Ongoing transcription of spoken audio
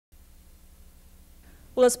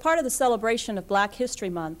Well, as part of the celebration of Black History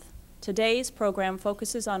Month, today's program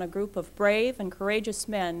focuses on a group of brave and courageous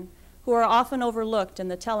men who are often overlooked in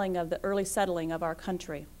the telling of the early settling of our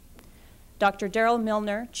country. Dr. Darrell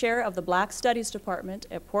Millner, chair of the Black Studies Department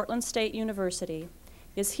at Portland State University,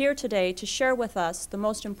 is here today to share with us the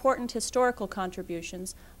most important historical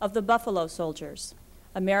contributions of the Buffalo Soldiers,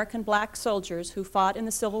 American black soldiers who fought in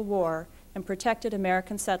the Civil War and protected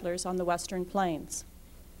American settlers on the Western Plains.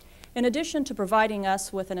 In addition to providing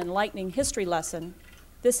us with an enlightening history lesson,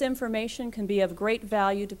 this information can be of great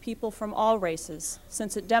value to people from all races,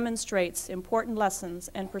 since it demonstrates important lessons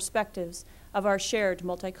and perspectives of our shared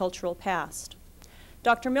multicultural past.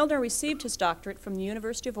 Dr. Millner received his doctorate from the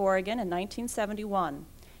University of Oregon in 1971.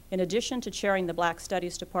 In addition to chairing the Black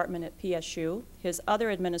Studies Department at PSU, his other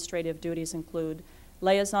administrative duties include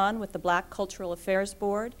liaison with the Black Cultural Affairs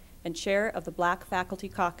Board and chair of the Black Faculty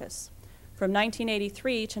Caucus. From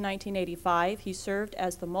 1983 to 1985, he served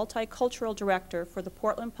as the multicultural director for the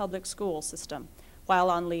Portland Public School System while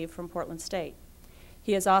on leave from Portland State.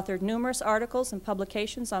 He has authored numerous articles and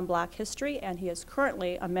publications on Black history, and he is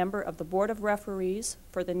currently a member of the Board of Referees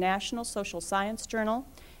for the National Social Science Journal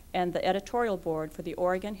and the editorial board for the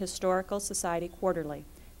Oregon Historical Society Quarterly.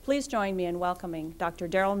 Please join me in welcoming Dr.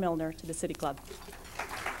 Darrell Millner to the City Club.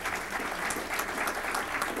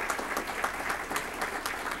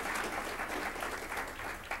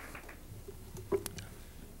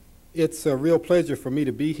 It's a real pleasure for me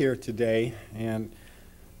to be here today, and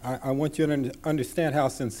I want you to understand how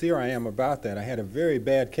sincere I am about that. I had a very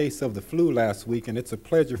bad case of the flu last week, and it's a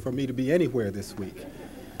pleasure for me to be anywhere this week.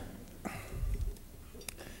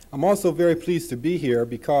 I'm also very pleased to be here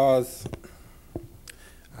because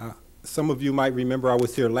some of you might remember I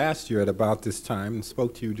was here last year at about this time and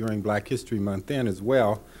spoke to you during Black History Month then as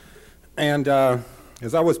well. And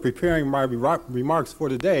as I was preparing my remarks for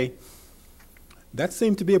today, that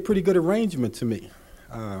seemed to be a pretty good arrangement to me.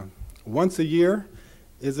 Once a year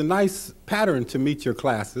is a nice pattern to meet your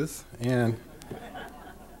classes, and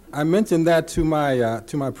I mentioned that to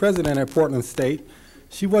my president at Portland State.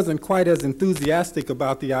 She wasn't quite as enthusiastic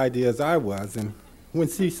about the idea as I was, and when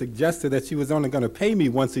she suggested that she was only going to pay me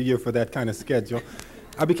once a year for that kind of schedule,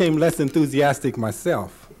 I became less enthusiastic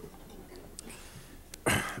myself.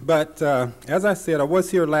 But as I said, I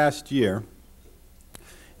was here last year,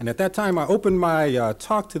 and at that time I opened my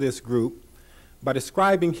talk to this group by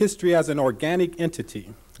describing history as an organic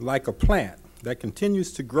entity, like a plant that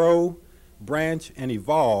continues to grow, branch, and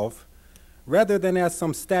evolve, rather than as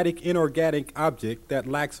some static inorganic object that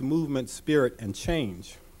lacks movement, spirit, and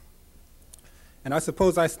change. And I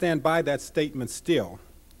suppose I stand by that statement still.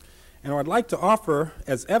 And I'd like to offer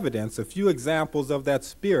as evidence a few examples of that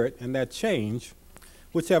spirit and that change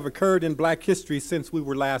which have occurred in Black history since we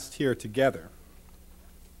were last here together.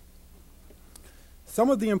 Some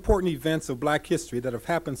of the important events of Black history that have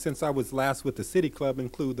happened since I was last with the City Club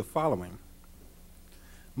include the following.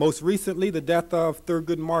 Most recently, the death of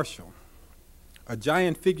Thurgood Marshall, a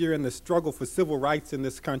giant figure in the struggle for civil rights in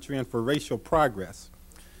this country and for racial progress.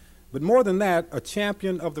 But more than that, a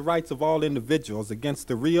champion of the rights of all individuals against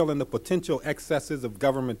the real and the potential excesses of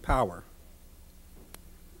government power.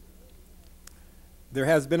 There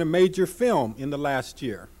has been a major film in the last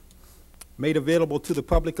year made available to the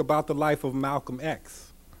public about the life of Malcolm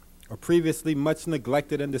X, a previously much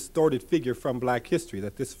neglected and distorted figure from Black history,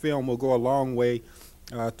 that this film will go a long way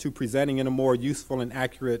to presenting in a more useful and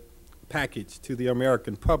accurate package to the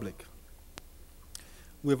American public.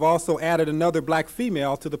 We've also added another Black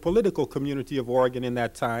female to the political community of Oregon in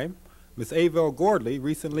that time, Ms. Avell Gordley,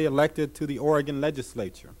 recently elected to the Oregon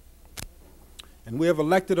legislature. And we have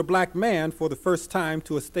elected a Black man for the first time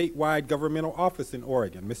to a statewide governmental office in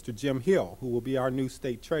Oregon, Mr. Jim Hill, who will be our new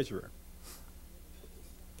state treasurer.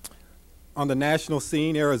 On the national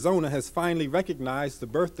scene, Arizona has finally recognized the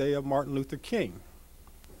birthday of Martin Luther King.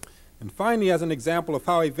 And finally, as an example of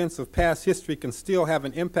how events of past history can still have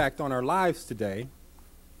an impact on our lives today,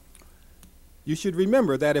 you should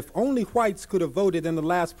remember that if only whites could have voted in the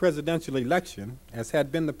last presidential election, as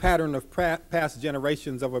had been the pattern of past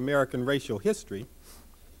generations of American racial history,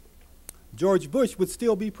 George Bush would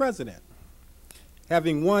still be president,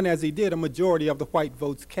 having won, as he did, a majority of the white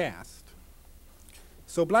votes cast.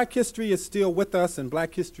 So Black history is still with us, and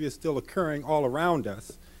Black history is still occurring all around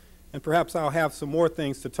us, and perhaps I'll have some more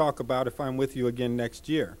things to talk about if I'm with you again next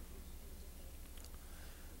year.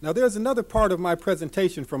 Now, there's another part of my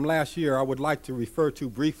presentation from last year I would like to refer to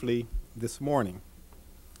briefly this morning.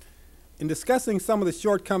 In discussing some of the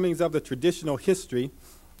shortcomings of the traditional history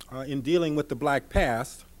in dealing with the Black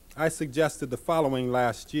past, I suggested the following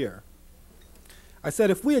last year. I said,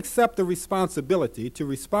 if we accept the responsibility to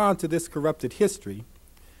respond to this corrupted history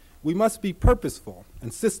We must be purposeful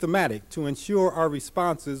and systematic to ensure our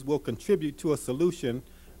responses will contribute to a solution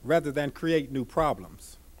rather than create new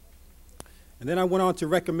problems. And then I went on to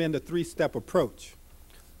recommend a three-step approach.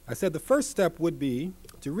 I said the first step would be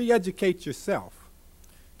to re-educate yourself,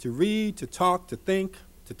 to read, to talk, to think,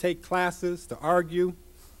 to take classes, to argue,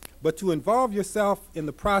 but to involve yourself in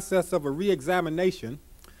the process of a re-examination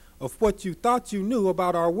of what you thought you knew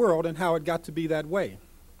about our world and how it got to be that way.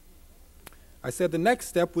 I said the next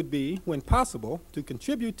step would be, when possible, to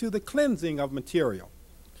contribute to the cleansing of material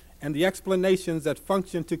and the explanations that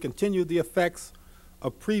function to continue the effects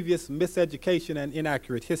of previous miseducation and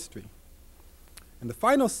inaccurate history. And the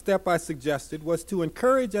final step I suggested was to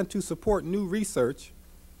encourage and to support new research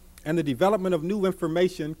and the development of new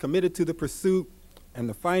information committed to the pursuit and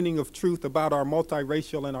the finding of truth about our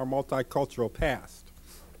multiracial and our multicultural past.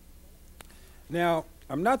 Now,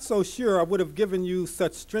 I'm not so sure I would have given you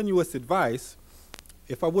such strenuous advice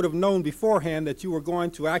if I would have known beforehand that you were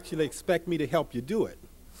going to actually expect me to help you do it.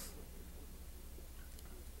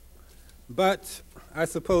 But I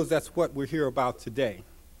suppose that's what we're here about today.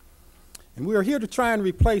 And we are here to try and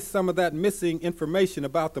replace some of that missing information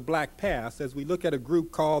about the Black past as we look at a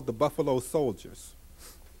group called the Buffalo Soldiers.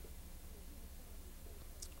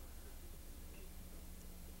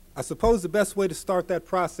 I suppose the best way to start that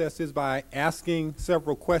process is by asking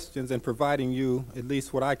several questions and providing you at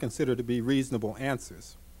least what I consider to be reasonable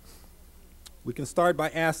answers. We can start by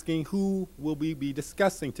asking, who will we be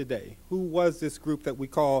discussing today? Who was this group that we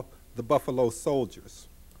call the Buffalo Soldiers?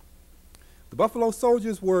 The Buffalo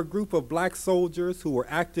Soldiers were a group of black soldiers who were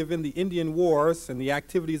active in the Indian Wars and the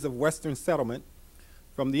activities of Western settlement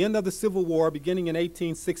from the end of the Civil War beginning in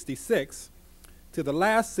 1866 to the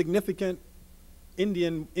last significant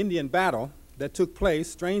Indian battle that took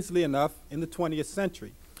place, strangely enough, in the 20th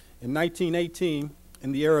century, in 1918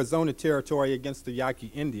 in the Arizona Territory against the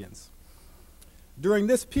Yaqui Indians. During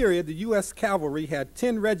this period, the U.S. cavalry had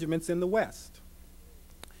 10 regiments in the West,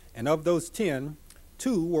 and of those 10,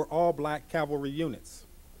 2 were all black cavalry units,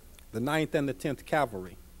 the 9th and the 10th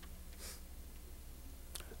Cavalry.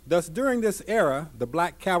 Thus, during this era, the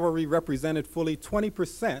black cavalry represented fully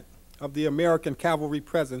 20% of the American cavalry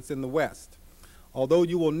presence in the West, although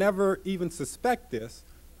you will never even suspect this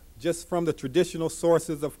just from the traditional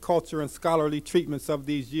sources of culture and scholarly treatments of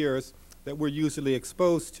these years that we're usually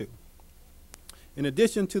exposed to. In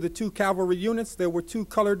addition to the 2 cavalry units, there were 2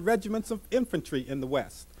 colored regiments of infantry in the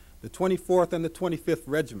West, the 24th and the 25th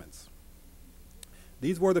Regiments.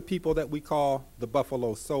 These were the people that we call the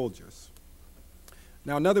Buffalo Soldiers.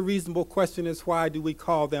 Now, another reasonable question is, why do we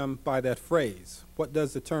call them by that phrase? What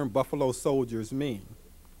does the term Buffalo Soldiers mean?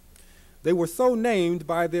 They were so named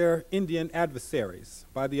by their Indian adversaries,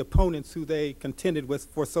 by the opponents who they contended with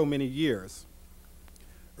for so many years.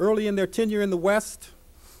 Early in their tenure in the West,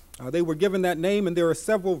 they were given that name, and there are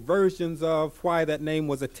several versions of why that name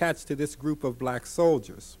was attached to this group of black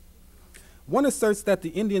soldiers. One asserts that the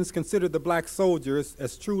Indians considered the black soldiers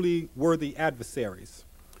as truly worthy adversaries,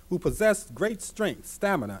 who possessed great strength,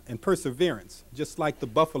 stamina, and perseverance, just like the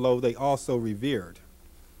buffalo they also revered.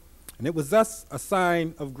 And it was thus a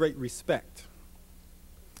sign of great respect.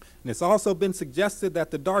 And it's also been suggested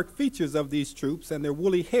that the dark features of these troops and their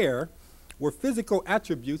woolly hair were physical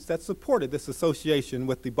attributes that supported this association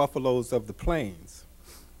with the buffaloes of the plains.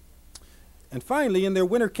 And finally, in their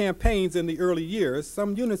winter campaigns in the early years,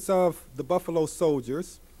 some units of the Buffalo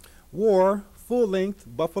Soldiers wore full-length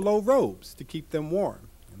buffalo robes to keep them warm.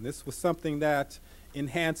 And this was something that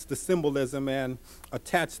enhanced the symbolism and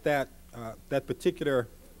attached that particular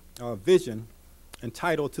vision and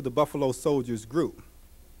title to the Buffalo Soldiers group.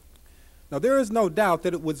 Now, there is no doubt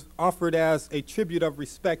that it was offered as a tribute of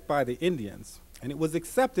respect by the Indians, and it was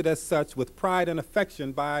accepted as such with pride and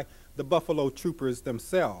affection by the Buffalo troopers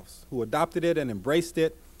themselves, who adopted it and embraced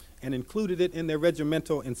it and included it in their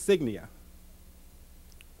regimental insignia.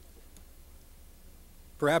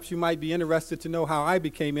 Perhaps you might be interested to know how I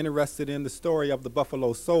became interested in the story of the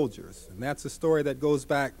Buffalo Soldiers, and that's a story that goes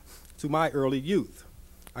back to my early youth.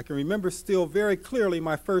 I can remember still very clearly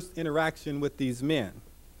my first interaction with these men.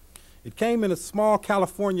 It came in a small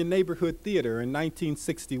California neighborhood theater in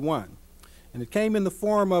 1961, and it came in the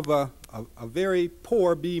form of a very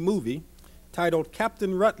poor B movie titled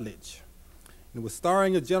Captain Rutledge. It was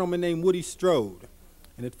starring a gentleman named Woody Strode,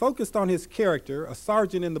 and it focused on his character, a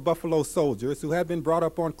sergeant in the Buffalo Soldiers who had been brought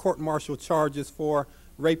up on court-martial charges for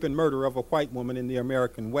rape and murder of a white woman in the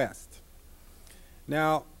American West.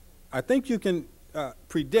 Now, I think you can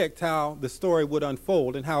predict how the story would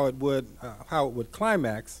unfold and how it would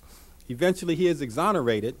climax. Eventually, he is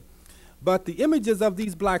exonerated, but the images of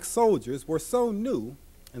these black soldiers were so new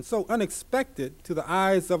and so unexpected to the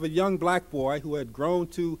eyes of a young black boy who had grown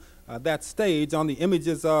to that stage on the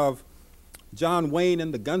images of John Wayne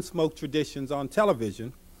and the Gunsmoke traditions on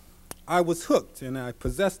television, I was hooked, and I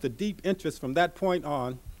possessed a deep interest from that point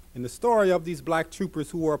on in the story of these black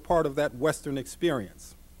troopers who were a part of that Western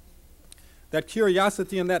experience. That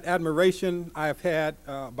curiosity and that admiration I have had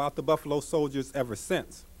about the Buffalo Soldiers ever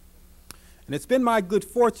since. And it's been my good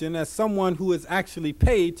fortune as someone who is actually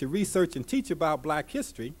paid to research and teach about black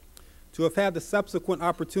history to have had the subsequent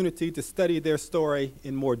opportunity to study their story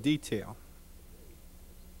in more detail.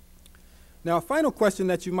 Now, a final question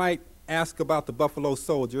that you might ask about the Buffalo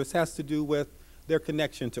Soldiers has to do with their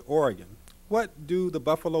connection to Oregon. What do the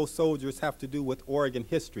Buffalo Soldiers have to do with Oregon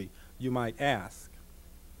history, you might ask?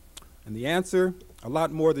 And the answer, a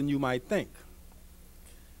lot more than you might think.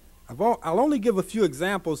 I'll only give a few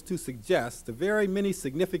examples to suggest the very many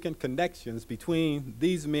significant connections between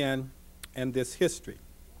these men and this history.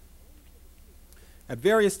 At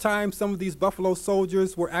various times, some of these Buffalo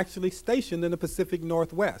Soldiers were actually stationed in the Pacific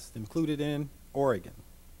Northwest, included in Oregon.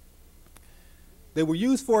 They were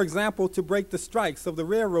used, for example, to break the strikes of the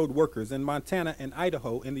railroad workers in Montana and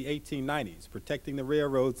Idaho in the 1890s, protecting the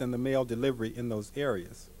railroads and the mail delivery in those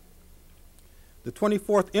areas. The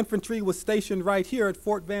 24th Infantry was stationed right here at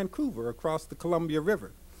Fort Vancouver across the Columbia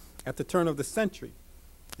River at the turn of the century,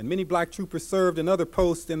 and many black troopers served in other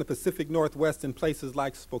posts in the Pacific Northwest in places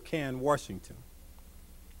like Spokane, Washington.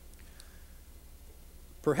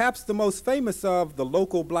 Perhaps the most famous of the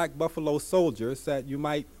local black Buffalo Soldiers that you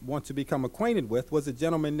might want to become acquainted with was a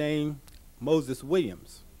gentleman named Moses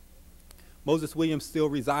Williams. Moses Williams still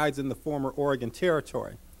resides in the former Oregon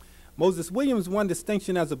Territory. Moses Williams won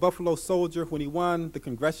distinction as a Buffalo Soldier when he won the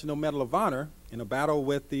Congressional Medal of Honor in a battle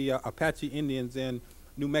with the Apache Indians in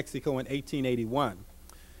New Mexico in 1881.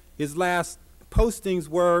 His last postings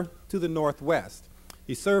were to the Northwest.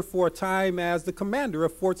 He served for a time as the commander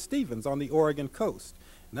of Fort Stevens on the Oregon coast.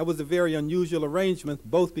 And that was a very unusual arrangement,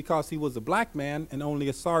 both because he was a black man and only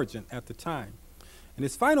a sergeant at the time. And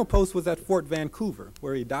his final post was at Fort Vancouver,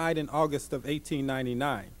 where he died in August of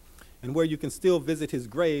 1899, and where you can still visit his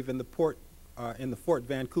grave in the Fort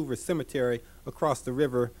Vancouver Cemetery across the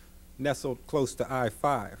river, nestled close to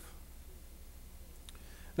I-5.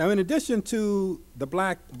 Now, in addition to the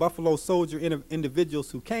black Buffalo Soldier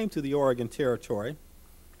individuals who came to the Oregon Territory,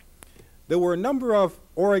 there were a number of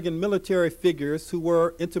Oregon military figures who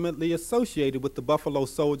were intimately associated with the Buffalo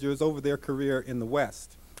Soldiers over their career in the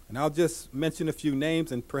West. And I'll just mention a few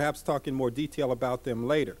names and perhaps talk in more detail about them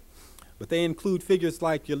later. But they include figures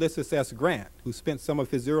like Ulysses S. Grant, who spent some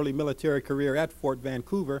of his early military career at Fort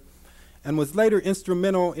Vancouver and was later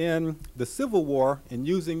instrumental in the Civil War in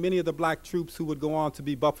using many of the black troops who would go on to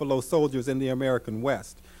be Buffalo Soldiers in the American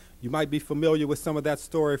West. You might be familiar with some of that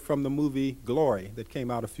story from the movie Glory that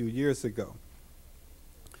came out a few years ago.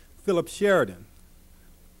 Philip Sheridan,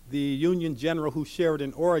 the Union general who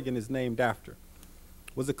Sheridan, Oregon is named after,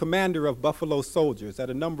 was a commander of Buffalo Soldiers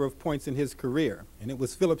at a number of points in his career. And it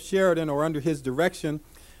was Philip Sheridan, or under his direction,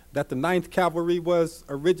 that the 9th Cavalry was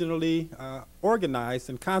originally organized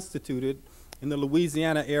and constituted in the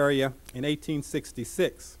Louisiana area in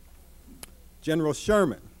 1866. General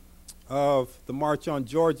Sherman, of the March on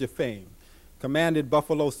Georgia fame, commanded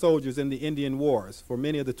Buffalo Soldiers in the Indian Wars for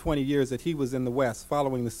many of the 20 years that he was in the West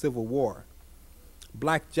following the Civil War.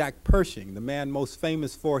 Black Jack Pershing, the man most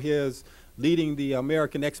famous for his leading the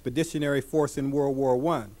American Expeditionary Force in World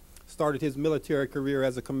War I, started his military career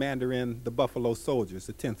as a commander in the Buffalo Soldiers,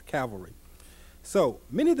 the 10th Cavalry. So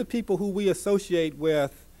many of the people who we associate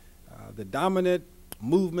with the dominant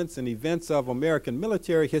movements and events of American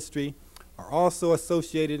military history are also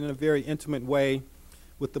associated in a very intimate way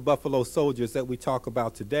with the Buffalo Soldiers that we talk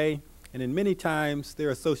about today, and in many times their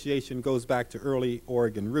association goes back to early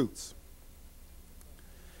Oregon roots.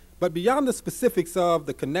 But beyond the specifics of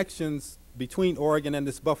the connections between Oregon and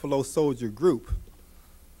this Buffalo Soldier group,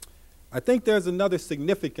 I think there's another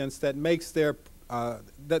significance that makes their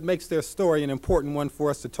story an important one for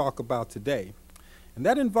us to talk about today. And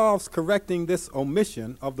that involves correcting this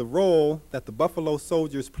omission of the role that the Buffalo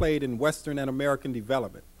Soldiers played in Western and American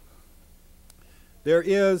development. There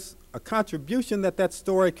is a contribution that that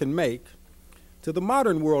story can make to the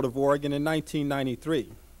modern world of Oregon in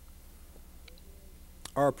 1993.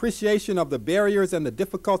 Our appreciation of the barriers and the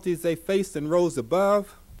difficulties they faced and rose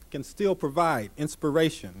above can still provide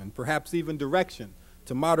inspiration and perhaps even direction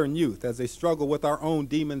to modern youth as they struggle with our own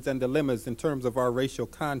demons and dilemmas in terms of our racial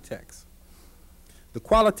context. The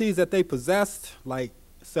qualities that they possessed, like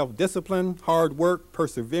self-discipline, hard work,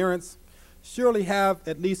 perseverance, surely have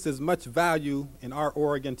at least as much value in our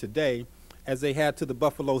Oregon today as they had to the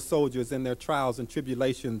Buffalo Soldiers in their trials and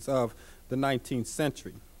tribulations of the 19th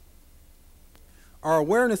century. Our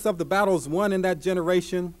awareness of the battles won in that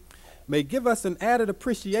generation may give us an added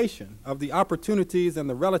appreciation of the opportunities and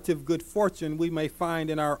the relative good fortune we may find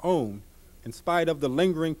in our own, in spite of the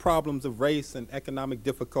lingering problems of race and economic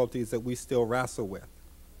difficulties that we still wrestle with.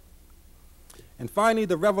 And finally,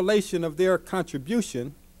 the revelation of their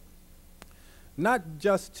contribution, not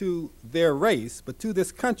just to their race, but to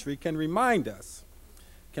this country, can remind us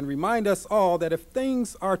all that if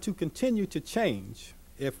things are to continue to change,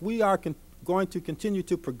 if we are going to continue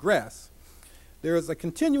to progress, there is a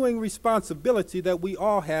continuing responsibility that we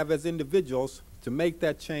all have as individuals to make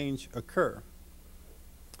that change occur.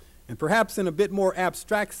 And perhaps in a bit more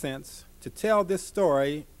abstract sense, to tell this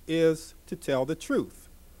story is to tell the truth.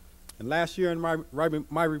 And last year in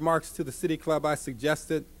my remarks to the City Club, I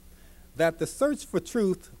suggested that the search for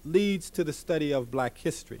truth leads to the study of Black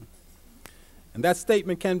history. And that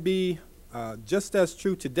statement can be just as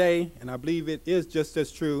true today, and I believe it is just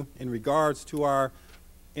as true in regards to our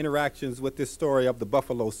interactions with this story of the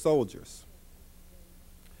Buffalo Soldiers.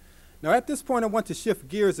 Now, at this point, I want to shift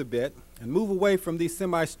gears a bit and move away from these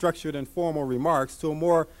semi-structured and formal remarks to a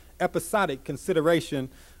more episodic consideration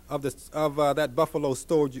of that Buffalo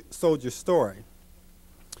soldier story.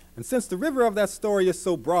 And since the river of that story is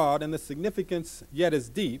so broad and the significance yet is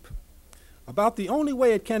deep, about the only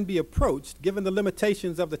way it can be approached, given the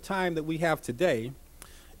limitations of the time that we have today,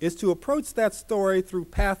 is to approach that story through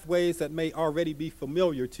pathways that may already be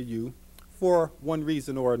familiar to you for one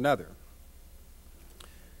reason or another.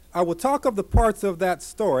 I will talk of the parts of that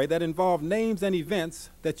story that involve names and events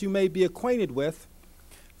that you may be acquainted with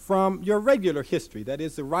from your regular history, that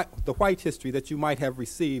is the white history that you might have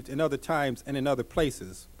received in other times and in other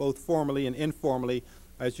places, both formally and informally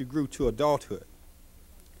as you grew to adulthood.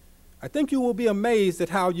 I think you will be amazed at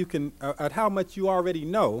how much you already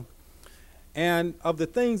know, and of the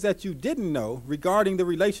things that you didn't know regarding the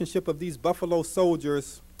relationship of these Buffalo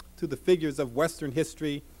Soldiers to the figures of Western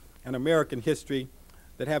history and American history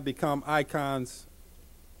that have become icons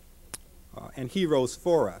and heroes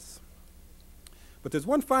for us. But there's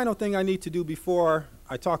one final thing I need to do before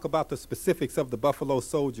I talk about the specifics of the Buffalo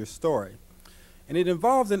Soldier story, and it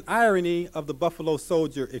involves an irony of the Buffalo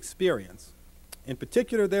Soldier experience, in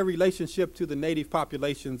particular their relationship to the native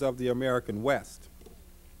populations of the American West.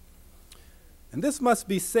 And this must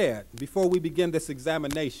be said before we begin this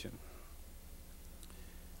examination.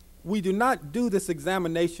 We do not do this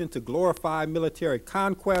examination to glorify military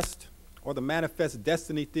conquest or the manifest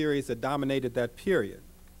destiny theories that dominated that period.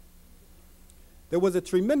 There was a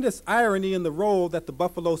tremendous irony in the role that the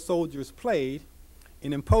Buffalo Soldiers played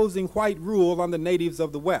in imposing white rule on the natives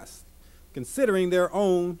of the West, considering their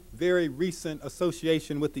own very recent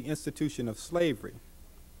association with the institution of slavery.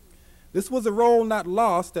 This was a role not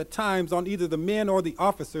lost at times on either the men or the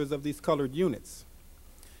officers of these colored units.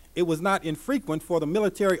 It was not infrequent for the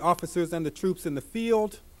military officers and the troops in the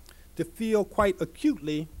field to feel quite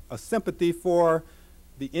acutely a sympathy for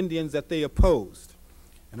the Indians that they opposed.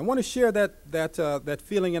 And I want to share that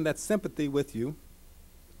feeling and that sympathy with you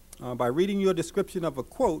by reading you a description of a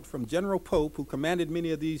quote from General Pope, who commanded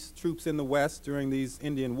many of these troops in the West during these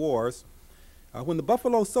Indian wars. When the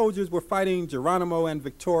Buffalo Soldiers were fighting Geronimo and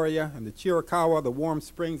Victoria and the Chiricahua, the Warm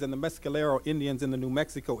Springs, and the Mescalero Indians in the New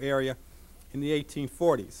Mexico area in the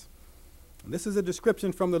 1840s. And this is a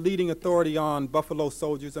description from the leading authority on Buffalo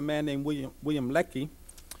Soldiers, a man named William Leckie.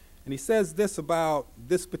 And he says this about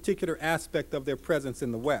this particular aspect of their presence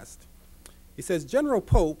in the West. He says, General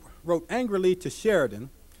Pope wrote angrily to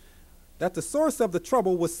Sheridan that the source of the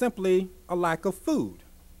trouble was simply a lack of food,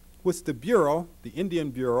 which the Bureau, the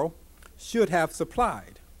Indian Bureau, should have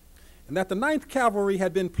supplied, and that the 9th Cavalry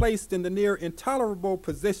had been placed in the near intolerable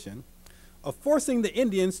position of forcing the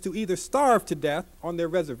Indians to either starve to death on their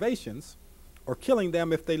reservations or killing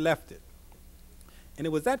them if they left it. And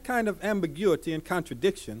it was that kind of ambiguity and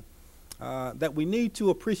contradiction that we need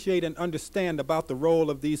to appreciate and understand about the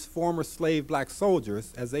role of these former slave Black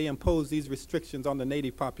soldiers as they impose these restrictions on the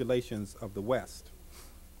native populations of the West.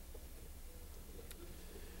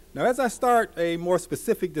 Now, as I start a more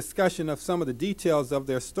specific discussion of some of the details of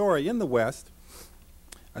their story in the West,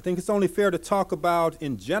 I think it's only fair to talk about,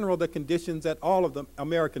 in general, the conditions that all of the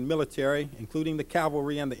American military, including the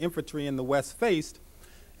cavalry and the infantry in the West, faced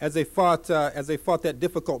as they fought that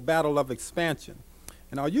difficult battle of expansion.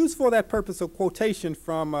 And I'll use for that purpose a quotation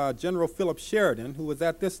from General Philip Sheridan, who was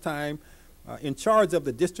at this time in charge of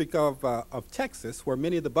the District of Texas, where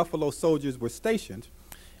many of the Buffalo Soldiers were stationed.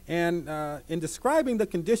 And in describing the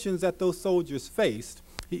conditions that those soldiers faced,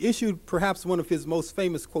 he issued perhaps one of his most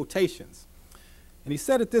famous quotations. And he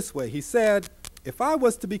said it this way. He said, "If I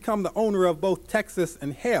was to become the owner of both Texas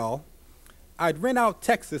and hell, I'd rent out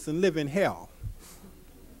Texas and live in hell."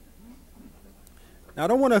 Now, I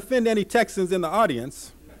don't want to offend any Texans in the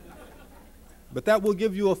audience, but that will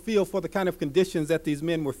give you a feel for the kind of conditions that these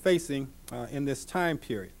men were facing in this time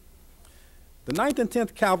period. The 9th and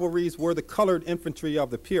 10th Cavalries were the colored infantry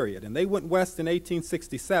of the period, and they went west in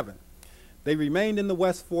 1867. They remained in the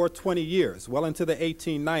West for 20 years, well into the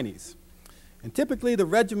 1890s. And typically, the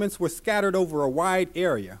regiments were scattered over a wide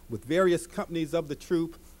area with various companies of the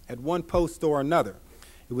troop at one post or another.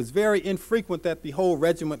 It was very infrequent that the whole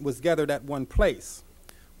regiment was gathered at one place.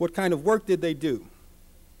 What kind of work did they do?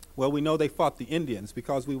 Well, we know they fought the Indians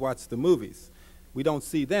because we watch the movies. We don't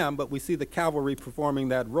see them, but we see the cavalry performing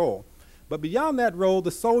that role. But beyond that role, the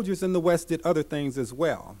soldiers in the West did other things as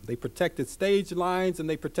well. They protected stage lines and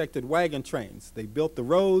they protected wagon trains. They built the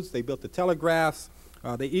roads, they built the telegraphs.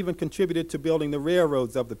 They even contributed to building the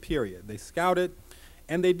railroads of the period. They scouted,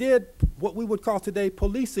 and they did what we would call today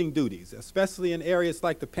policing duties, especially in areas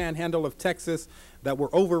like the panhandle of Texas that were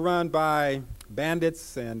overrun by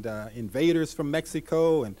bandits and invaders from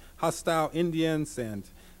Mexico and hostile Indians and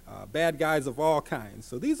bad guys of all kinds.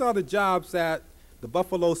 So these are the jobs that the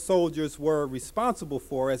Buffalo Soldiers were responsible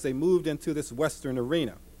for as they moved into this western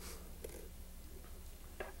arena.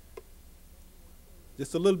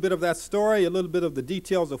 Just a little bit of that story, a little bit of the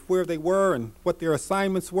details of where they were and what their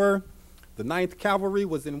assignments were. The 9th Cavalry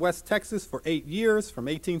was in West Texas for 8 years, from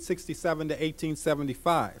 1867 to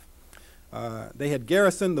 1875. They had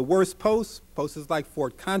garrisoned the worst posts like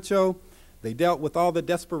Fort Concho. They dealt with all the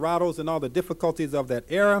desperados and all the difficulties of that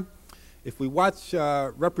era. If we watch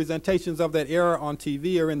representations of that era on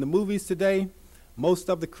TV or in the movies today, most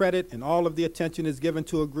of the credit and all of the attention is given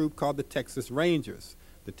to a group called the Texas Rangers.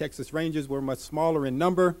 The Texas Rangers were much smaller in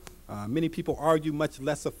number. Many people argue much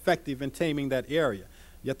less effective in taming that area.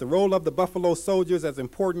 Yet the role of the Buffalo Soldiers, as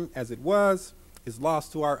important as it was, is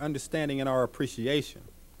lost to our understanding and our appreciation.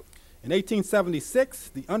 In 1876,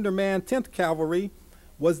 the undermanned 10th Cavalry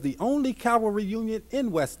was the only cavalry unit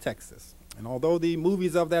in West Texas. And although the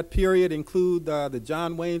movies of that period include the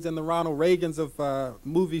John Waynes and the Ronald Reagans of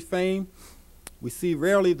movie fame, we see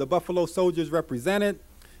rarely the Buffalo Soldiers represented.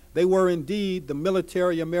 They were indeed the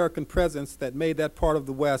military American presence that made that part of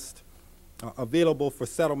the West available for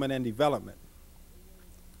settlement and development.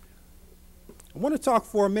 I want to talk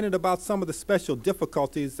for a minute about some of the special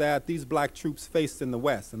difficulties that these black troops faced in the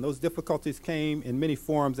West, and those difficulties came in many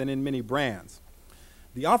forms and in many brands.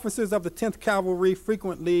 The officers of the 10th Cavalry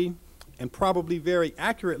frequently and probably very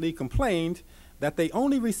accurately complained that they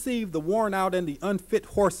only received the worn out and the unfit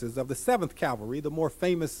horses of the 7th Cavalry, the more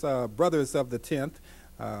famous brothers of the 10th,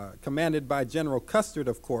 commanded by General Custer,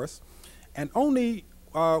 of course, and only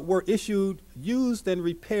were issued used and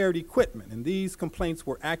repaired equipment, and these complaints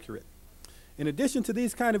were accurate. In addition to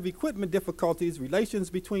these kind of equipment difficulties,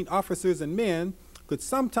 relations between officers and men could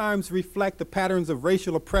sometimes reflect the patterns of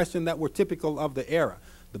racial oppression that were typical of the era.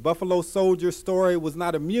 The Buffalo Soldier story was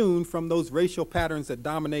not immune from those racial patterns that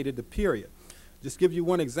dominated the period. Just give you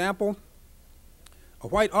one example. A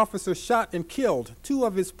white officer shot and killed 2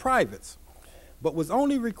 of his privates, but was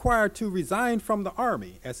only required to resign from the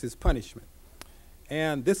Army as his punishment.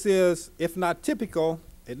 And this is, if not typical,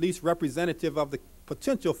 at least representative of the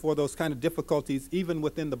potential for those kind of difficulties even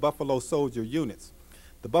within the Buffalo Soldier units.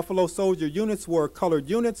 The Buffalo Soldier units were colored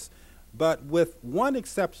units, but with one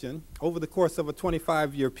exception, over the course of a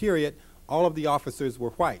 25-year period, all of the officers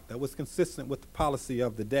were white. That was consistent with the policy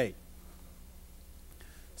of the day.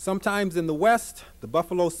 Sometimes in the West, the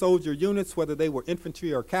Buffalo Soldier units, whether they were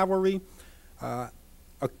infantry or cavalry,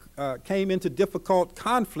 came into difficult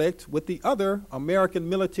conflict with the other American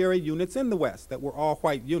military units in the West that were all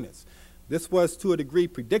white units. This was to a degree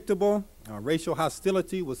predictable. Racial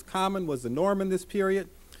hostility was common, was the norm in this period.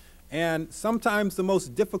 And sometimes the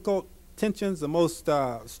most difficult tensions, the most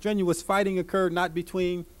strenuous fighting occurred not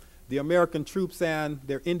between the American troops and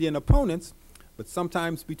their Indian opponents, but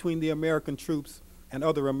sometimes between the American troops and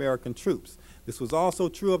other American troops. This was also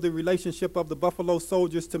true of the relationship of the Buffalo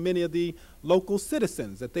Soldiers to many of the local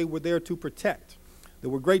citizens that they were there to protect. There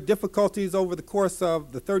were great difficulties over the course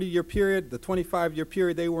of the 30-year period, the 25-year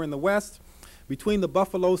period they were in the West, between the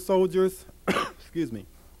Buffalo Soldiers, excuse me,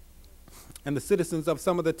 and the citizens of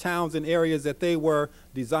some of the towns and areas that they were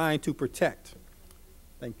designed to protect.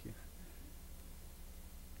 Thank you.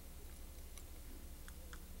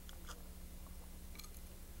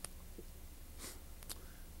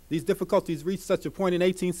 These difficulties reached such a point in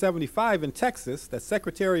 1875 in Texas that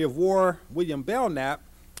Secretary of War William Belknap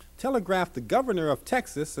telegraphed the governor of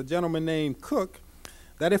Texas, a gentleman named Cook,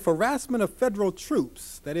 that if harassment of federal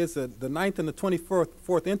troops, that is the 9th and the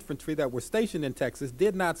 24th Infantry that were stationed in Texas,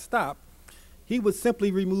 did not stop, he would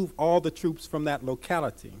simply remove all the troops from that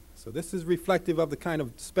locality. So this is reflective of the kind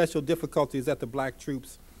of special difficulties that the black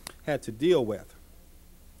troops had to deal with.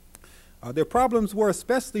 Their problems were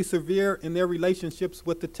especially severe in their relationships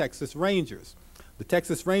with the Texas Rangers. The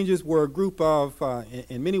Texas Rangers were a group of,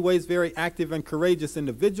 in many ways, very active and courageous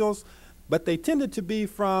individuals, but they tended to be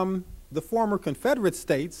from the former Confederate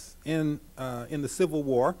states in the Civil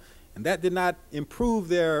War, and that did not improve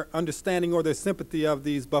their understanding or their sympathy of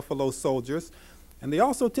these Buffalo Soldiers. And they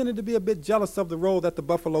also tended to be a bit jealous of the role that the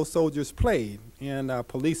Buffalo Soldiers played in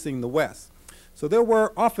policing the West. So there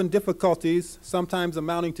were often difficulties, sometimes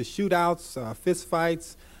amounting to shootouts,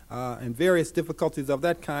 fistfights, and various difficulties of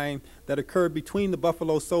that kind that occurred between the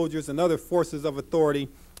Buffalo Soldiers and other forces of authority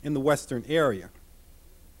in the western area.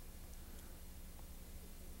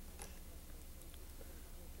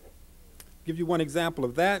 Give you one example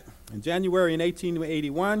of that. In January in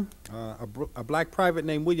 1881, a black private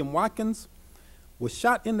named William Watkins was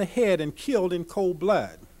shot in the head and killed in cold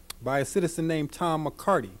blood by a citizen named Tom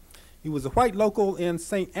McCarty. He was a white local in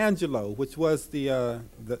St. Angelo, which was the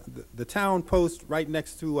town post right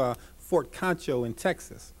next to Fort Concho in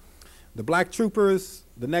Texas. The black troopers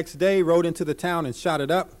the next day rode into the town and shot it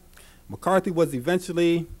up. McCarthy was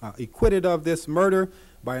eventually acquitted of this murder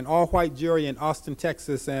by an all-white jury in Austin,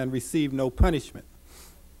 Texas, and received no punishment.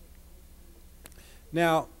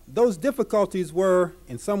 Now, those difficulties were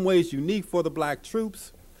in some ways unique for the black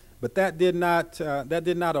troops, but that did not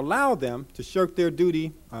allow them to shirk their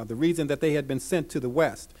duty, the reason that they had been sent to the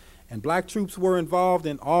West. And black troops were involved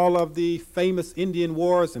in all of the famous Indian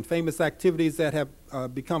wars and famous activities that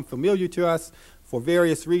have become familiar to us for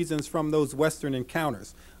various reasons from those Western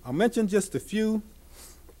encounters. I'll mention just a few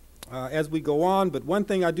as we go on, but one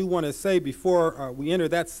thing I do want to say before we enter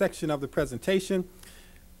that section of the presentation,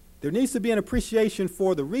 there needs to be an appreciation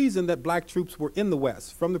for the reason that black troops were in the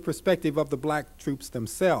West from the perspective of the black troops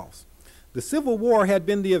themselves. The Civil War had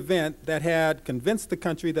been the event that had convinced the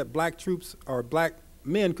country that black troops or black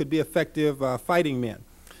men could be effective fighting men.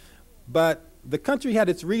 But the country had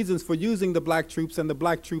its reasons for using the black troops, and the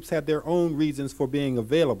black troops had their own reasons for being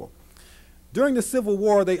available. During the Civil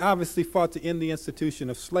War, they obviously fought to end the institution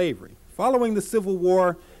of slavery. Following the Civil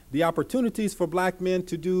War, the opportunities for black men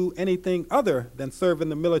to do anything other than serve in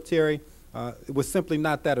the military was simply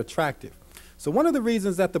not that attractive. So one of the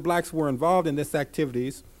reasons that the blacks were involved in this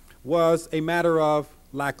activities was a matter of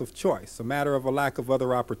lack of choice, a matter of a lack of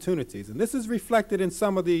other opportunities. And this is reflected in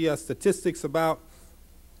some of the statistics about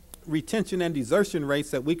retention and desertion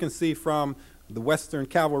rates that we can see from the Western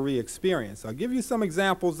cavalry experience. I'll give you some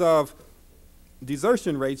examples of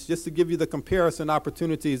desertion rates just to give you the comparison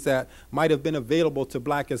opportunities that might have been available to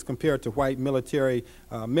black as compared to white military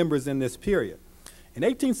members in this period. In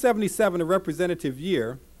 1877, a representative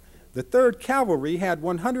year, the 3rd Cavalry had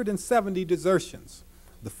 170 desertions.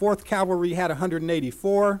 The 4th Cavalry had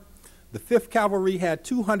 184. The 5th Cavalry had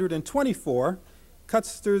 224.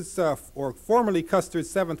 Custer's, or formerly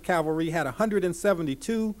Custer's 7th Cavalry had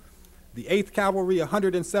 172. The 8th Cavalry,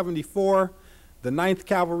 174. The 9th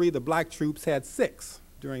Cavalry, the black troops, had 6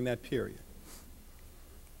 during that period.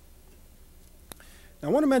 Now,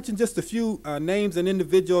 I want to mention just a few names and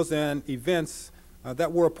individuals and events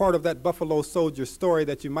that were a part of that Buffalo Soldier story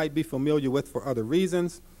that you might be familiar with for other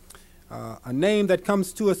reasons. A name that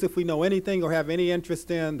comes to us if we know anything or have any interest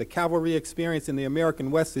in the cavalry experience in the American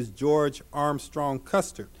West is George Armstrong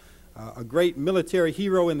Custer, a great military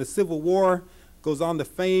hero in the Civil War, goes on to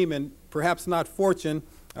fame and perhaps not fortune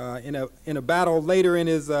in a battle later in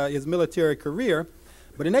his military career.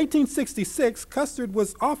 But in 1866, Custer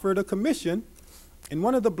was offered a commission in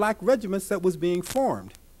one of the black regiments that was being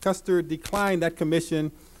formed. Custer declined that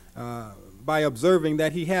commission by observing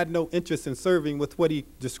that he had no interest in serving with what he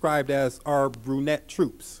described as our brunette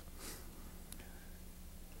troops.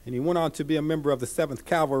 And he went on to be a member of the 7th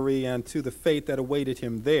Cavalry and to the fate that awaited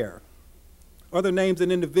him there. Other names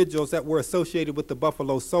and individuals that were associated with the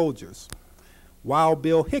Buffalo Soldiers: Wild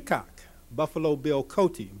Bill Hickok, Buffalo Bill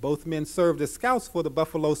Coty. Both men served as scouts for the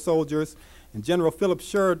Buffalo Soldiers in General Philip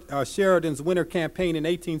Sheridan's winter campaign in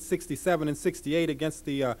 1867 and 68 against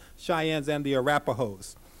the Cheyennes and the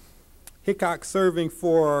Arapahoes. Hickok serving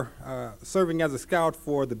as a scout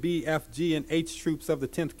for the B, F, G, and H troops of the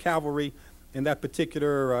 10th Cavalry in that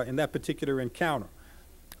particular encounter.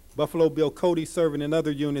 Buffalo Bill Coty serving in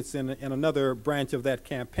other units in another branch of that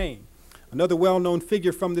campaign. Another well-known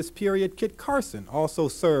figure from this period, Kit Carson, also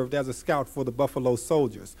served as a scout for the Buffalo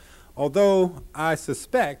Soldiers. Although I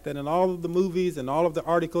suspect that in all of the movies and all of the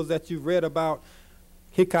articles that you've read about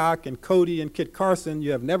Hickok and Cody and Kit Carson,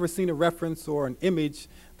 you have never seen a reference or an image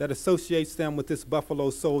that associates them with this Buffalo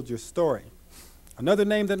Soldier story. Another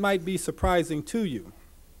name that might be surprising to you,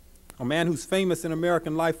 a man who's famous in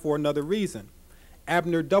American life for another reason,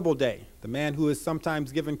 Abner Doubleday, the man who is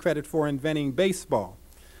sometimes given credit for inventing baseball.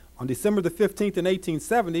 On December the 15th in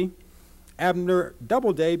 1870, Abner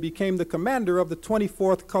Doubleday became the commander of the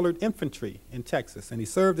 24th Colored Infantry in Texas, and he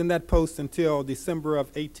served in that post until December of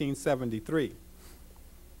 1873.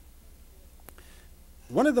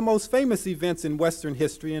 One of the most famous events in Western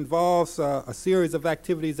history involves a series of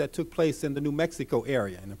activities that took place in the New Mexico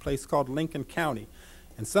area, in a place called Lincoln County.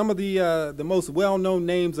 And some of the most well-known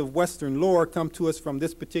names of Western lore come to us from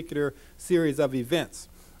this particular series of events.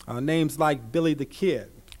 Names like Billy the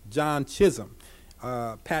Kid, John Chisholm,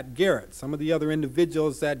 Pat Garrett, some of the other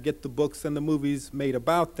individuals that get the books and the movies made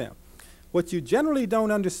about them. What you generally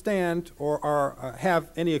don't understand or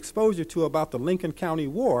have any exposure to about the Lincoln County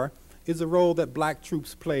War is the role that black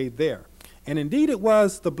troops played there. And indeed it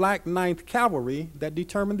was the black 9th Cavalry that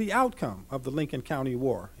determined the outcome of the Lincoln County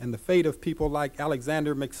War and the fate of people like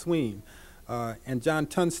Alexander McSween and John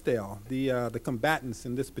Tunstall, the combatants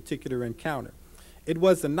in this particular encounter. It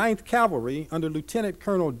was the 9th Cavalry under Lieutenant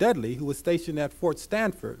Colonel Dudley, who was stationed at Fort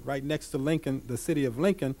Stanford, right next to Lincoln, the city of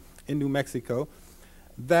Lincoln in New Mexico,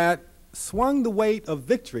 that swung the weight of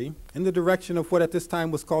victory in the direction of what at this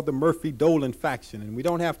time was called the Murphy-Dolan faction. And we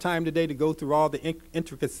don't have time today to go through all the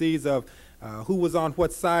intricacies of who was on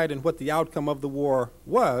what side and what the outcome of the war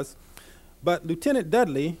was. But Lieutenant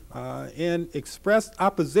Dudley, in expressed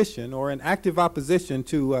opposition or in active opposition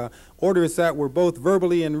to orders that were both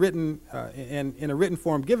verbally and written in a written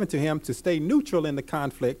form given to him to stay neutral in the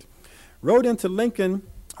conflict, rode into Lincoln,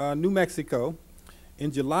 New Mexico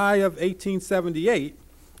in July of 1878,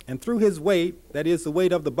 and threw his weight, that is the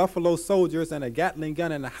weight of the Buffalo Soldiers and a Gatling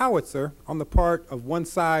gun and a howitzer, on the part of one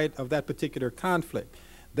side of that particular conflict.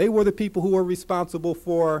 They were the people who were responsible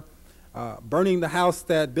for burning the house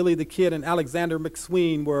that Billy the Kid and Alexander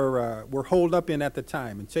McSween were holed up in at the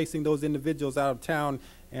time, and chasing those individuals out of town,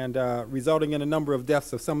 and resulting in a number of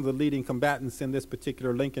deaths of some of the leading combatants in this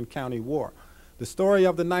particular Lincoln County War. The story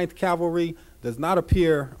of the 9th Cavalry does not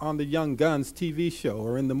appear on the Young Guns TV show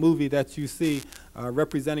or in the movie that you see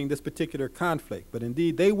representing this particular conflict, but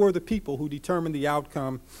indeed they were the people who determined the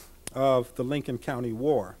outcome of the Lincoln County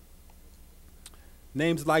War.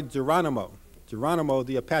 Names like Geronimo,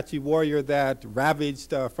 the Apache warrior that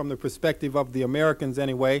ravaged, from the perspective of the Americans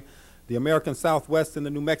anyway, the American Southwest and the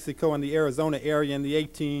New Mexico and the Arizona area in the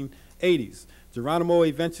 1880s. Geronimo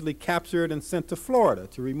eventually captured and sent to Florida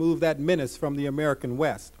to remove that menace from the American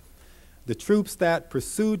West. The troops that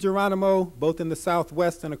pursued Geronimo, both in the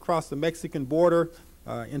Southwest and across the Mexican border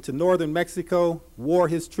into northern Mexico, wore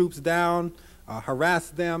his troops down,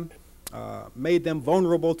 harassed them, made them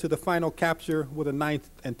vulnerable to the final capture with the 9th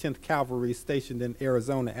and 10th Cavalry stationed in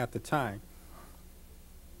Arizona at the time.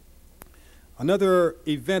 Another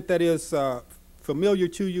event that is familiar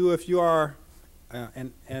to you if you are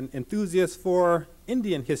an enthusiast for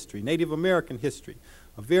Indian history, Native American history.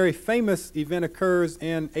 A very famous event occurs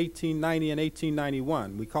in 1890 and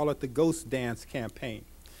 1891. We call it the Ghost Dance Campaign.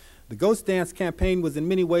 The Ghost Dance Campaign was in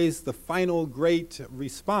many ways the final great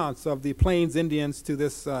response of the Plains Indians to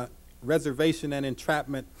this reservation and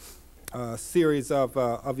entrapment series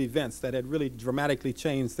of events that had really dramatically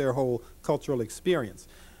changed their whole cultural experience.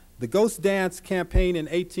 The Ghost Dance Campaign in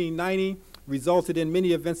 1890 resulted in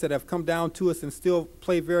many events that have come down to us and still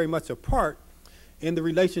play very much a part in the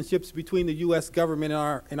relationships between the U.S. government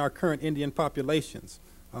and our current Indian populations.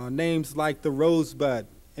 Names like the Rosebud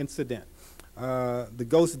Incident, the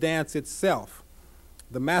Ghost Dance itself,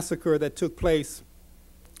 the massacre that took place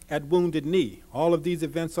at Wounded Knee. All of these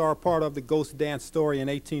events are a part of the Ghost Dance story in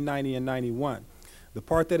 1890 and 91. The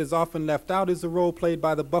part that is often left out is the role played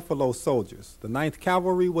by the Buffalo Soldiers. The 9th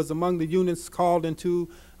Cavalry was among the units called into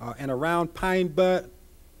and around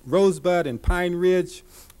Rosebud and Pine Ridge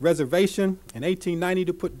Reservation in 1890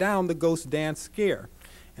 to put down the Ghost Dance scare.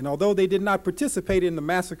 And although they did not participate in the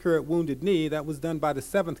massacre at Wounded Knee, that was done by the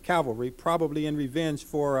 7th Cavalry, probably in revenge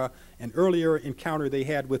for an earlier encounter they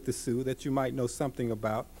had with the Sioux that you might know something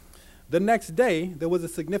about. The next day, there was a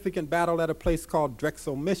significant battle at a place called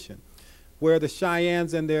Drexel Mission, where the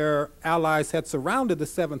Cheyennes and their allies had surrounded the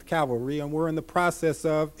 7th Cavalry and were in the process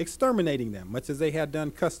of exterminating them, much as they had done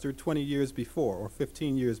Custer 20 years before or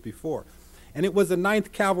 15 years before. And it was the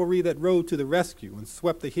 9th Cavalry that rode to the rescue and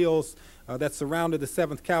swept the hills that surrounded the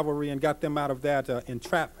 7th Cavalry and got them out of that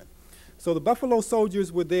entrapment. So the Buffalo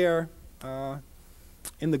Soldiers were there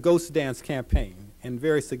in the Ghost Dance Campaign in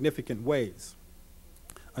very significant ways.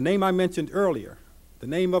 A name I mentioned earlier, the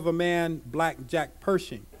name of a man, Black Jack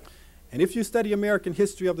Pershing. And if you study American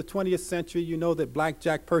history of the 20th century, you know that Black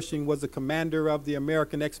Jack Pershing was a commander of the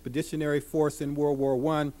American Expeditionary Force in World War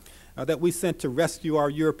I that we sent to rescue our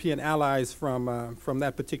European allies from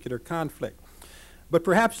that particular conflict. But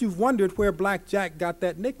perhaps you've wondered where Black Jack got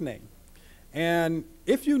that nickname. And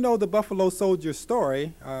if you know the Buffalo Soldier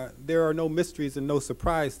story, there are no mysteries and no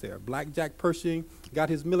surprise there. Black Jack Pershing got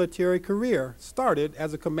his military career started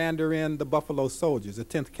as a commander in the Buffalo Soldiers, the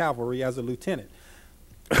 10th Cavalry, as a lieutenant.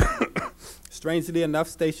 Strangely enough,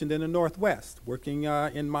 stationed in the Northwest, working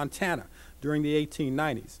in Montana during the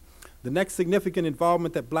 1890s. The next significant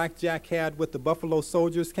involvement that Black Jack had with the Buffalo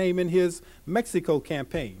Soldiers came in his Mexico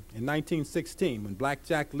campaign in 1916, when Black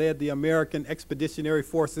Jack led the American Expeditionary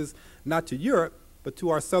Forces not to Europe, but to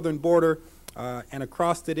our southern border and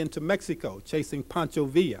across it into Mexico, chasing Pancho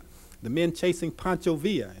Villa. The men chasing Pancho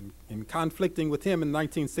Villa and conflicting with him in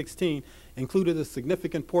 1916 included a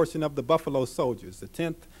significant portion of the Buffalo Soldiers, the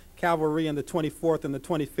 10th Cavalry and the 24th and the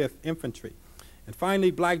 25th Infantry. And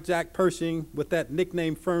finally, Black Jack Pershing, with that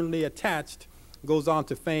nickname firmly attached, goes on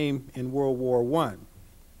to fame in World War I.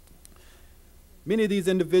 Many of these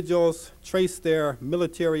individuals trace their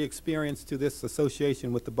military experience to this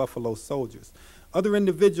association with the Buffalo Soldiers. Other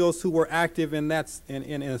individuals who were active in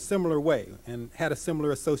a similar way and had a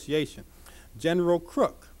similar association. General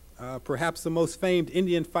Crook, perhaps the most famed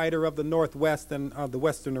Indian fighter of the Northwest and the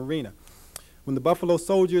Western arena. When the Buffalo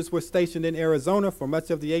Soldiers were stationed in Arizona for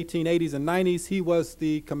much of the 1880s and 90s, he was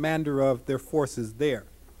the commander of their forces there.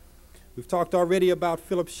 We've talked already about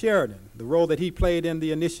Philip Sheridan, the role that he played in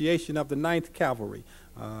the initiation of the 9th Cavalry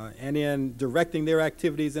and in directing their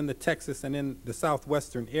activities in the Texas and in the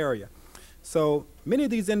southwestern area. So many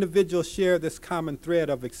of these individuals share this common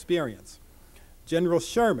thread of experience. General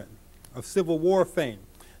Sherman, of Civil War fame.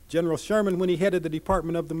 General Sherman, when he headed the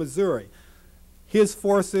Department of the Missouri, his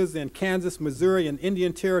forces in Kansas, Missouri, and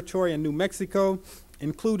Indian Territory and New Mexico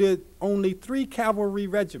included only 3 cavalry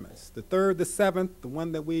regiments, the 3rd, the 7th, the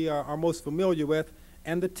one that we are most familiar with,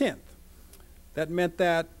 and the 10th. That meant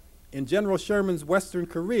that in General Sherman's Western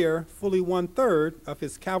career, fully 1/3 of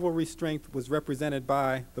his cavalry strength was represented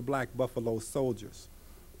by the Black Buffalo Soldiers.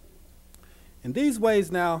 In these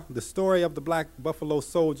ways now, the story of the Black Buffalo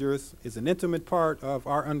Soldiers is an intimate part of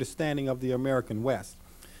our understanding of the American West.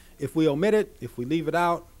 If we omit it, if we leave it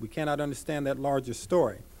out, we cannot understand that larger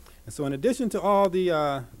story. And so in addition to all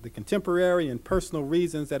the contemporary and personal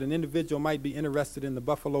reasons that an individual might be interested in the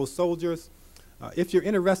Buffalo Soldiers, if you're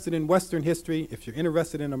interested in Western history, if you're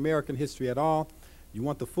interested in American history at all, you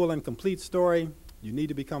want the full and complete story, you need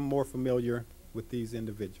to become more familiar with these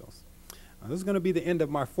individuals. This is going to be the end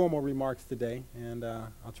of my formal remarks today, and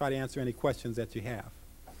I'll try to answer any questions that you have.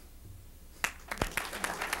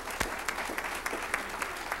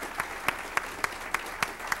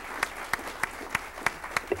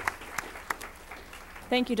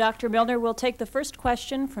 Thank you, Dr. Millner. We'll take the first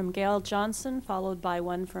question from Gail Johnson, followed by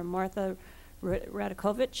one from Martha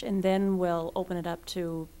Radakovich, and then we'll open it up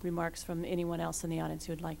to remarks from anyone else in the audience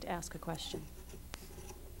who would like to ask a question.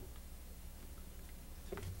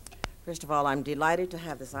 First of all, I'm delighted to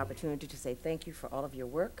have this opportunity to say thank you for all of your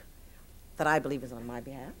work that I believe is on my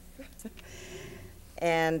behalf.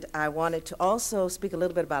 And I wanted to also speak a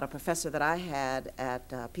little bit about a professor that I had at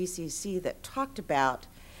PCC that talked about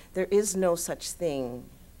there is no such thing,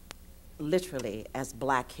 literally, as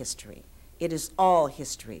Black history. It is all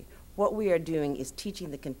history. What we are doing is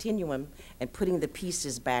teaching the continuum and putting the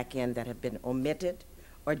pieces back in that have been omitted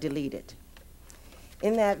or deleted.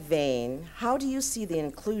 In that vein, how do you see the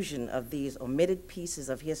inclusion of these omitted pieces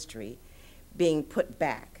of history being put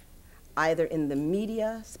back, either in the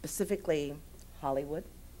media, specifically Hollywood,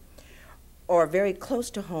 or very close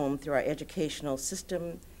to home through our educational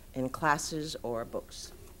system in classes or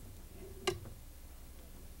books?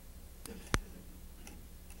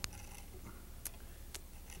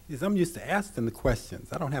 Yes, I'm used to asking the questions.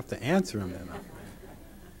 I don't have to answer them then.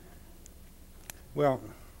 Well,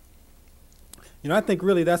 you know, I think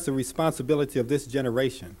really that's the responsibility of this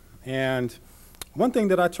generation. And one thing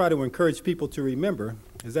that I try to encourage people to remember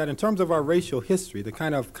is that in terms of our racial history, the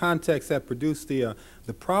kind of context that produced the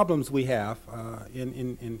problems we have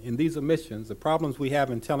in these omissions, the problems we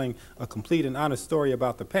have in telling a complete and honest story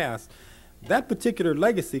about the past, that particular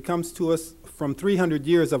legacy comes to us from 300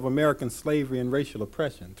 years of American slavery and racial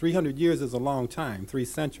oppression. 300 years is a long time, 3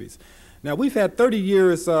 centuries. Now, we've had 30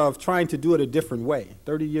 years of trying to do it a different way,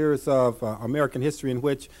 30 years of American history in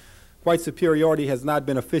which white superiority has not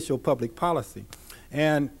been official public policy.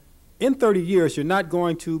 And in 30 years, you're not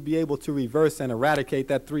going to be able to reverse and eradicate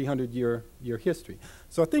that 300-year history.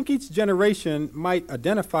 So I think each generation might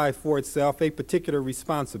identify for itself a particular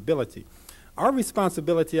responsibility. Our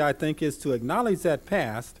responsibility, I think, is to acknowledge that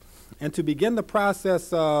past and to begin the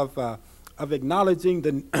process of acknowledging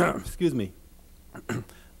the, excuse me,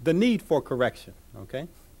 the need for correction, okay?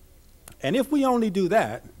 And if we only do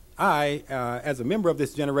that, I, as a member of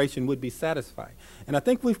this generation, would be satisfied. And I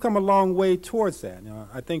think we've come a long way towards that.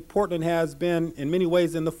 I think Portland has been, in many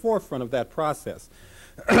ways, in the forefront of that process.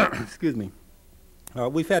 Excuse me.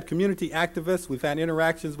 We've had community activists. We've had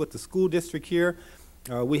interactions with the school district here.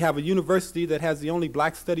 We have a university that has the only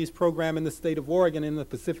Black Studies program in the state of Oregon in the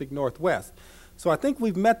Pacific Northwest. So I think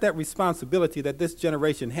we've met that responsibility that this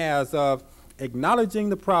generation has of acknowledging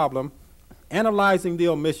the problem, analyzing the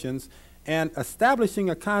omissions, and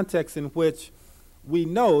establishing a context in which we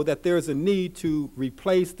know that there is a need to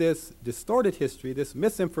replace this distorted history, this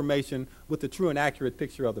misinformation, with a true and accurate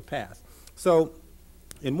picture of the past. So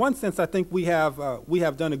in one sense, I think we have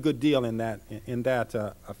done a good deal in that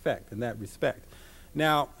effect, in that respect.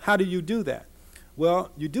 Now, how do you do that?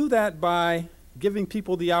 Well, you do that by giving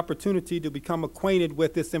people the opportunity to become acquainted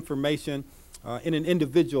with this information in an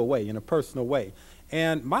individual way, in a personal way.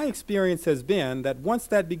 And my experience has been that once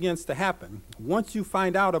that begins to happen, once you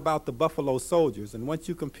find out about the Buffalo Soldiers, and once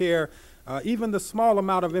you compare even the small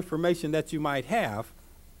amount of information that you might have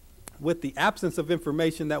with the absence of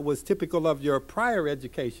information that was typical of your prior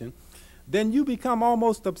education, then you become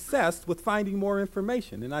almost obsessed with finding more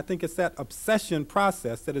information. And I think it's that obsession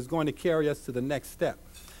process that is going to carry us to the next step.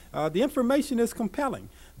 The information is compelling.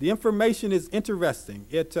 The information is interesting.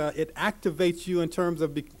 It activates you in terms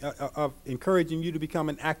of encouraging you to become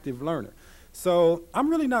an active learner. So I'm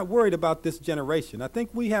really not worried about this generation. I think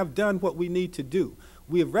we have done what we need to do.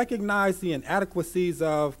 We have recognized the inadequacies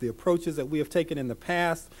of the approaches that we have taken in the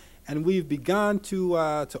past, and we've begun to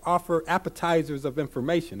offer appetizers of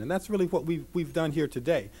information. And that's really what we've done here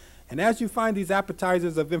today. And as you find these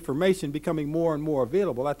appetizers of information becoming more and more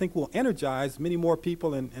available, I think we'll energize many more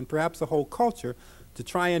people and perhaps a whole culture to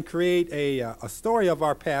try and create a story of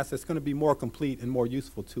our past that's going to be more complete and more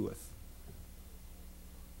useful to us.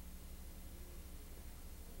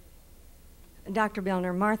 Dr.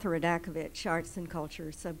 Millner, Martha Radakovich, Arts and Culture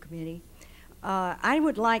Subcommittee. I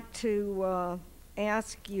would like to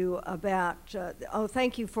ask you about,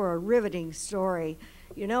 thank you for a riveting story.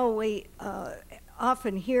 You know, we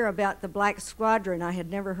often hear about the Black Squadron. I had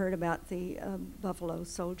never heard about the Buffalo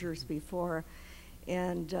Soldiers before.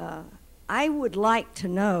 And I would like to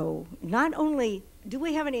know, not only, do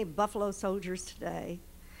we have any Buffalo Soldiers today?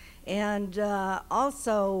 And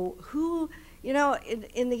also, who, you know,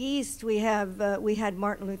 in the East we had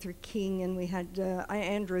Martin Luther King, and we had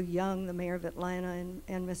Andrew Young, the mayor of Atlanta,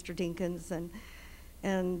 and Mr. Dinkins,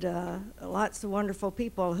 and lots of wonderful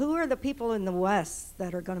people. Who are the people in the West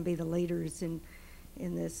that are going to be the leaders in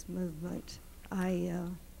this movement? I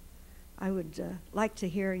would like to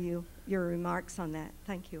hear your remarks on that.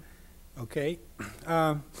 Thank you. Okay.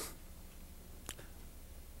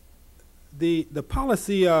 The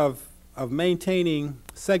policy of maintaining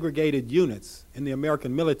segregated units in the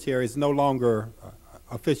American military is no longer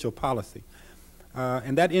official policy.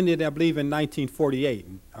 And that ended, I believe, in 1948.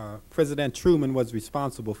 President Truman was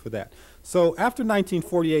responsible for that. So after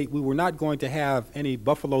 1948, we were not going to have any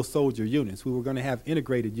Buffalo Soldier units. We were going to have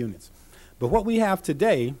integrated units. But what we have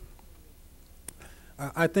today,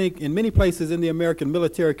 I think in many places in the American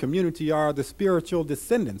military community, are the spiritual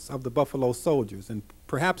descendants of the Buffalo Soldiers. And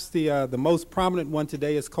perhaps the most prominent one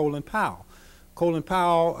today is Colin Powell. Colin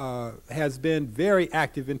Powell has been very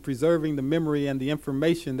active in preserving the memory and the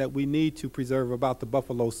information that we need to preserve about the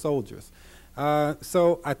Buffalo Soldiers.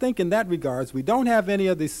 So I think in that regards, we don't have any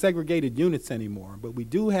of these segregated units anymore, but we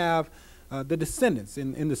do have the descendants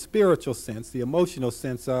in the spiritual sense, the emotional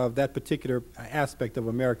sense of that particular aspect of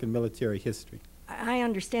American military history. I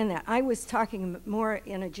understand that. I was talking more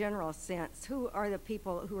in a general sense. Who are the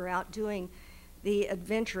people who are out doing the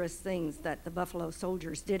adventurous things that the Buffalo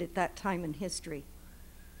Soldiers did at that time in history?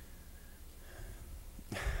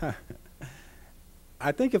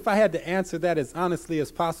 I think if I had to answer that as honestly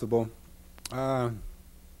as possible,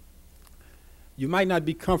 you might not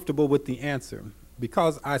be comfortable with the answer,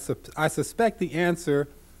 because I suspect the answer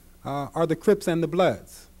are the Crips and the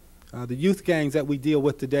Bloods. The youth gangs that we deal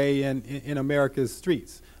with today in America's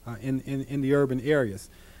streets, in the urban areas.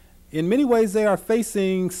 In many ways, they are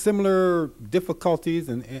facing similar difficulties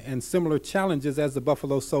and similar challenges as the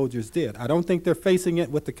Buffalo Soldiers did. I don't think they're facing it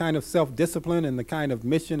with the kind of self-discipline and the kind of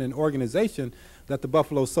mission and organization that the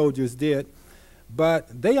Buffalo Soldiers did,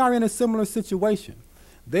 but they are in a similar situation.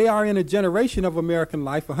 They are in a generation of American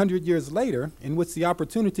life 100 years later in which the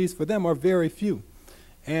opportunities for them are very few,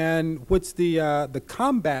 and which the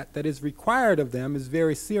combat that is required of them is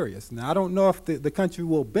very serious. Now, I don't know if the country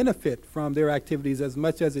will benefit from their activities as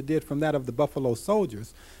much as it did from that of the Buffalo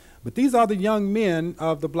Soldiers, but these are the young men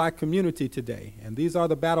of the black community today, and these are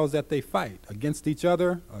the battles that they fight against each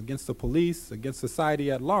other, against the police, against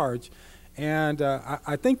society at large. And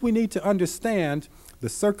I think we need to understand the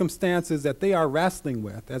circumstances that they are wrestling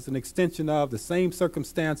with as an extension of the same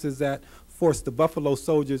circumstances that forced the Buffalo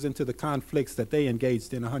Soldiers into the conflicts that they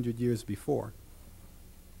engaged in 100 years before.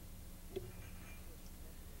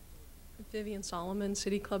 Vivian Solomon,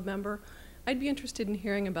 City Club member. I'd be interested in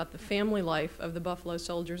hearing about the family life of the Buffalo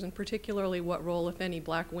Soldiers, and particularly what role, if any,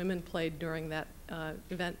 black women played during that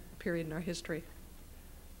event period in our history.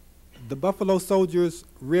 The Buffalo Soldiers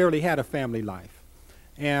rarely had a family life.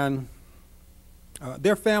 And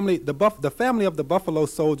their family, the family of the Buffalo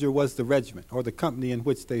Soldier was the regiment, or the company in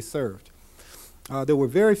which they served. There were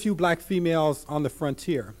very few black females on the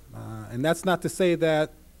frontier. And that's not to say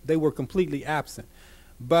that they were completely absent.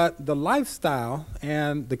 But the lifestyle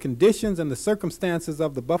and the conditions and the circumstances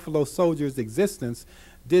of the Buffalo Soldiers' existence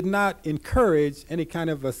did not encourage any kind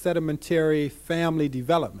of a sedimentary family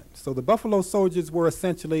development. So the Buffalo Soldiers were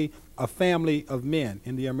essentially a family of men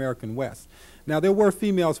in the American West. Now, there were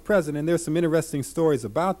females present, and there's some interesting stories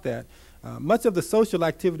about that. Much of the social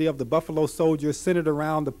activity of the Buffalo Soldiers centered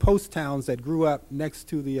around the post towns that grew up next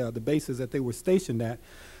to the bases that they were stationed at.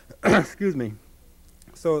 Excuse me.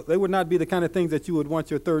 So they would not be the kind of things that you would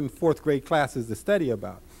want your 3rd and 4th grade classes to study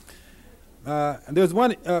about. And there's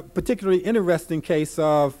one particularly interesting case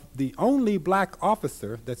of the only black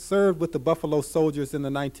officer that served with the Buffalo Soldiers in the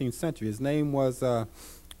 19th century. His name was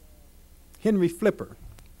Henry Flipper,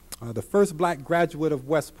 the first black graduate of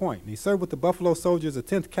West Point. And he served with the Buffalo Soldiers, the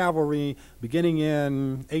 10th Cavalry, beginning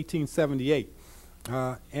in 1878.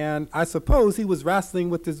 And I suppose he was wrestling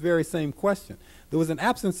with this very same question. There was an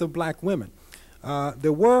absence of black women.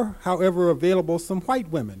 There were, however, available some white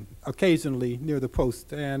women occasionally near the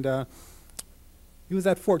post. And he was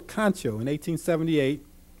at Fort Concho in 1878,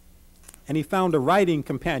 and he found a riding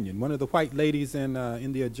companion, one of the white ladies in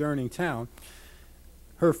the adjoining town.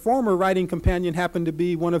 Her former riding companion happened to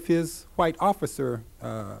be one of his white officer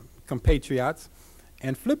compatriots,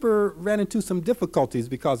 and Flipper ran into some difficulties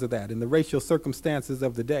because of that and the racial circumstances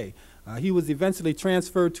of the day. He was eventually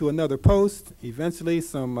transferred to another post. Eventually,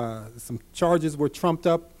 some charges were trumped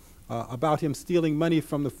up about him stealing money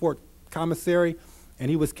from the Fort Commissary, and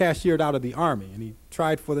he was cashiered out of the Army. And he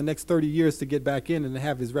tried for the next 30 years to get back in and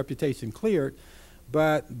have his reputation cleared.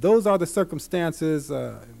 But those are the circumstances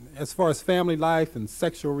as far as family life and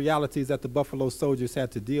sexual realities that the Buffalo Soldiers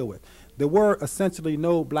had to deal with. There were essentially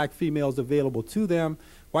no black females available to them.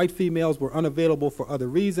 White females were unavailable for other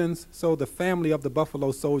reasons, so the family of the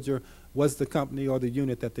Buffalo Soldier was the company or the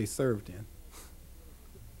unit that they served in.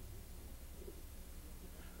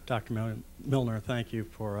 Dr. Millner, thank you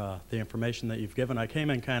for the information that you've given. I came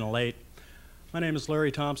in kind of late. My name is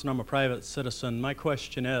Larry Thompson. I'm a private citizen. My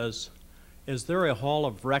question is there a hall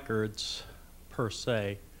of records, per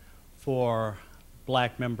se, for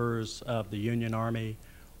black members of the Union Army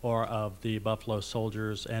or of the Buffalo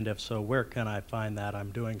Soldiers? And if so, where can I find that?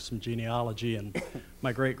 I'm doing some genealogy, and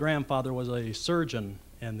my great-grandfather was a surgeon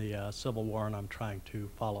in the Civil War, and I'm trying to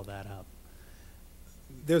follow that up.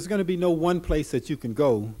 There's going to be no one place that you can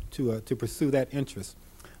go to pursue that interest.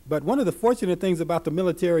 But one of the fortunate things about the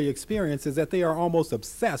military experience is that they are almost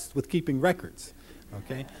obsessed with keeping records,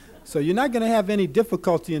 okay? So you're not going to have any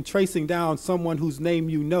difficulty in tracing down someone whose name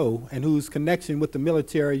you know and whose connection with the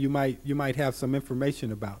military you might have some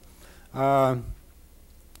information about.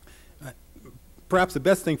 Perhaps the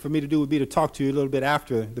best thing for me to do would be to talk to you a little bit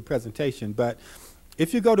after the presentation. But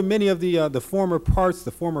if you go to many of the former parts,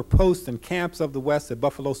 the former posts and camps of the West that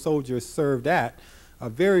Buffalo Soldiers served at,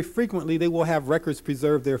 very frequently they will have records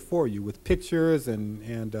preserved there for you with pictures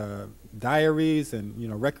and diaries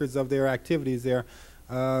and records of their activities there.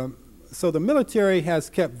 So the military has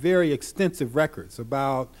kept very extensive records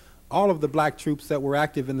about all of the black troops that were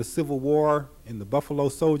active in the Civil War, in the Buffalo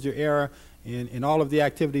Soldier era, in all of the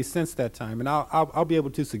activities since that time. And I'll be able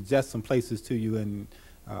to suggest some places to you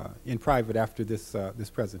in private after this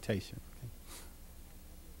presentation. Okay.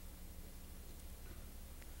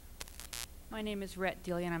 My name is Rhett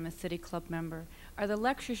Dillian. I'm a City Club member. Are the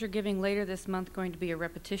lectures you're giving later this month going to be a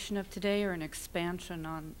repetition of today or an expansion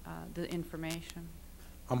on the information?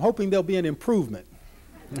 I'm hoping there'll be an improvement,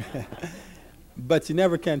 but you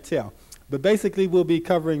never can tell. But basically, we'll be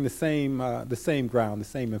covering the same ground, the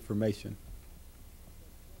same information.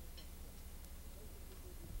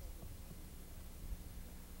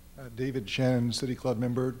 David Shannon, City Club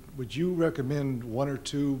member. Would you recommend one or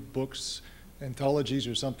two books, anthologies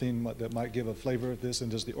or something that might give a flavor of this? And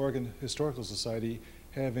does the Oregon Historical Society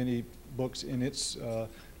have any books in its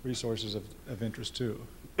resources of interest too?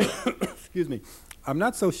 Excuse me. I'm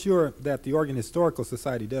not so sure that the Oregon Historical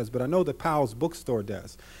Society does, but I know that Powell's Bookstore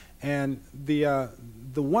does. And the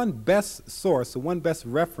one best source, the one best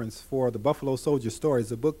reference for the Buffalo Soldier story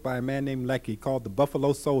is a book by a man named Leckie called The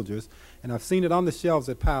Buffalo Soldiers, and I've seen it on the shelves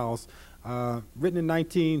at Powell's, written in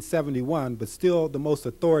 1971, but still the most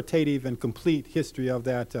authoritative and complete history of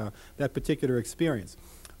that particular experience.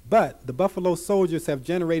 But the Buffalo Soldiers have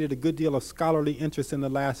generated a good deal of scholarly interest in the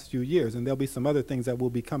last few years, and there'll be some other things that will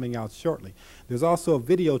be coming out shortly. There's also a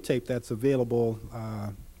videotape that's available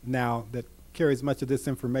now that carries much of this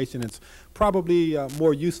information. It's probably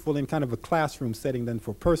more useful in kind of a classroom setting than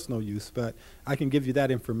for personal use, but I can give you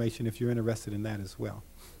that information if you're interested in that as well.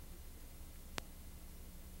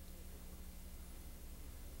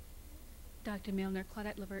 Dr. Millner,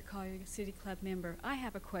 Claudette Levert Collier, City Club member. I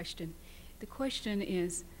have a question. The question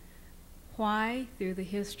is, why through the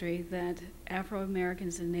history that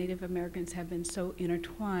Afro-Americans and Native Americans have been so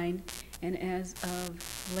intertwined, and as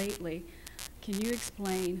of lately, can you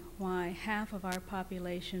explain why half of our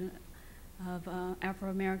population of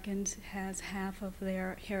Afro-Americans has half of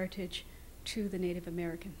their heritage to the Native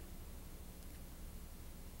American?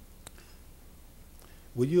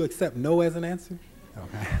 Will you accept no as an answer?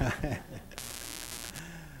 Okay.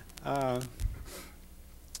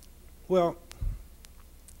 Well,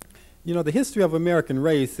 you know, the history of American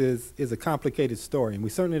race is a complicated story, and we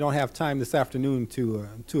certainly don't have time this afternoon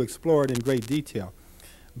to explore it in great detail.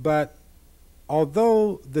 But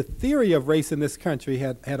although the theory of race in this country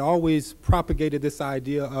had always propagated this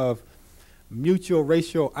idea of mutual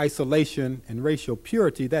racial isolation and racial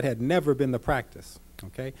purity, that had never been the practice,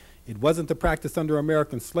 okay? It wasn't the practice under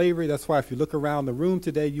American slavery. That's why if you look around the room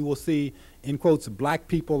today, you will see, in quotes, black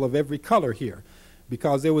people of every color here,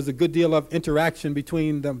 because there was a good deal of interaction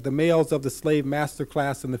between the males of the slave master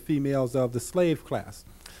class and the females of the slave class.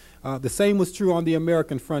 The same was true on the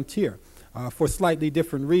American frontier for slightly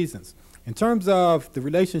different reasons. In terms of the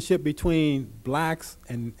relationship between blacks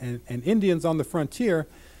and Indians on the frontier,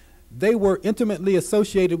 they were intimately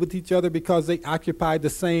associated with each other because they occupied the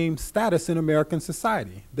same status in American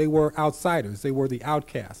society. They were outsiders. They were the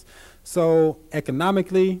outcasts. So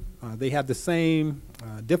economically, they had the same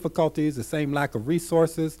difficulties, the same lack of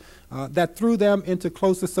resources that threw them into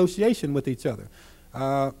close association with each other,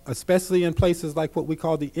 especially in places like what we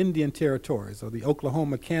call the Indian territories or the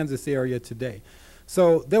Oklahoma, Kansas area today.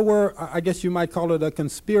 So there were, I guess you might call it a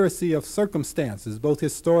conspiracy of circumstances, both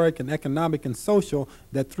historic and economic and social,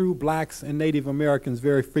 that threw blacks and Native Americans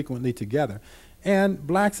very frequently together. And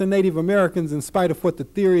blacks and Native Americans, in spite of what the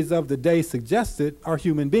theories of the day suggested, are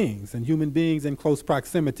human beings, and human beings in close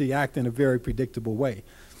proximity act in a very predictable way.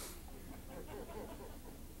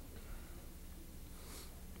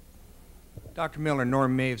 Dr. Millner,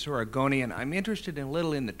 Norm Maves, Oregonian. I'm interested a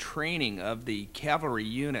little in the training of the cavalry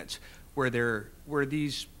units. Were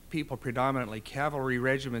these people predominantly cavalry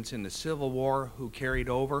regiments in the Civil War who carried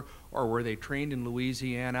over, or were they trained in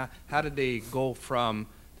Louisiana? How did they go from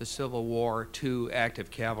the Civil War to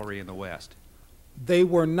active cavalry in the West? They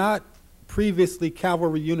were not previously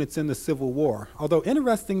cavalry units in the Civil War. Although,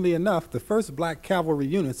 interestingly enough, the first black cavalry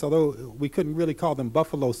units, although we couldn't really call them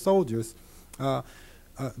Buffalo Soldiers,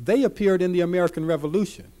 they appeared in the American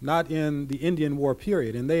Revolution, not in the Indian War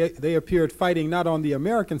period. And they appeared fighting not on the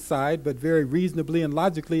American side, but very reasonably and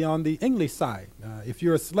logically on the English side. If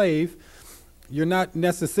you're a slave, you're not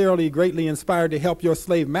necessarily greatly inspired to help your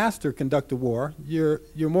slave master conduct a war. You're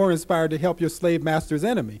more inspired to help your slave master's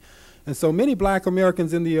enemy. And so many black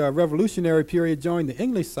Americans in the Revolutionary period joined the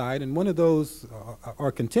English side, and one of those, or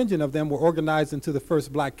a contingent of them, were organized into the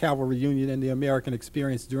first black cavalry union in the American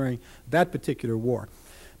experience during that particular war.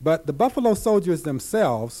 But the Buffalo Soldiers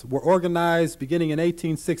themselves were organized beginning in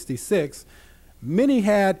 1866. Many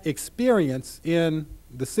had experience in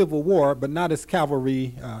the Civil War, but not as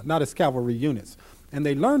cavalry units. And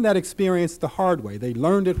they learned that experience the hard way. They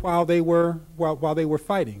learned it while they were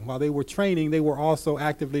fighting. While they were training, they were also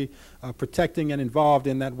actively protecting and involved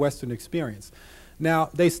in that Western experience.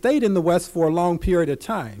 Now, they stayed in the West for a long period of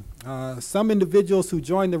time. Some individuals who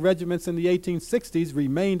joined the regiments in the 1860s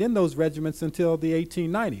remained in those regiments until the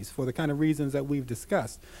 1890s for the kind of reasons that we've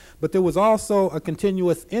discussed. But there was also a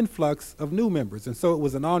continuous influx of new members, and so it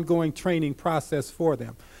was an ongoing training process for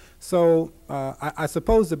them. So I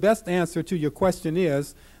suppose the best answer to your question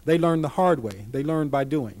is they learned the hard way. They learned by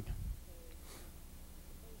doing.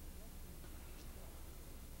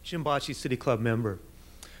 Jim Bocci, City Club member.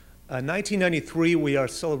 1993, we are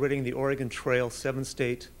celebrating the Oregon Trail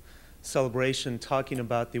 7-state celebration, talking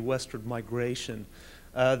about the westward migration.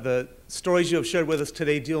 The stories you have shared with us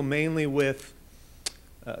today deal mainly with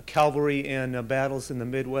cavalry and battles in the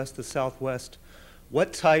Midwest, the Southwest.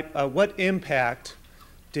 What impact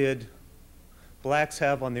did blacks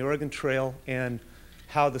have on the Oregon Trail, and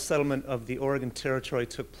how the settlement of the Oregon Territory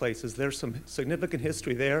took place? Is there some significant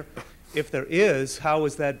history there? If there is, how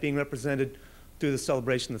is that being represented through the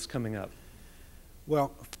celebration that's coming up?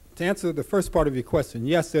 Well, to answer the first part of your question,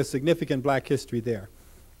 yes, there's significant black history there.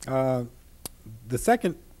 The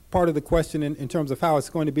second part of the question in terms of how it's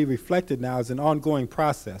going to be reflected now is an ongoing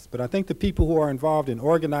process. But I think the people who are involved in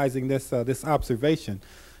organizing this, this observation,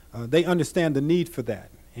 they understand the need for that.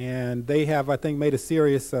 And they have, I think, made a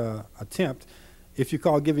serious attempt, if you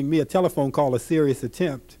call giving me a telephone call a serious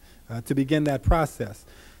attempt, to begin that process.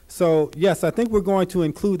 So, yes, I think we're going to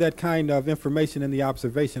include that kind of information in the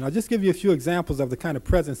observation. I'll just give you a few examples of the kind of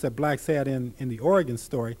presence that blacks had in the Oregon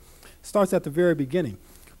story. Starts at the very beginning.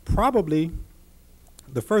 Probably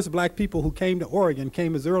the first black people who came to Oregon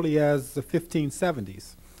came as early as the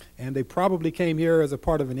 1570s. And they probably came here as a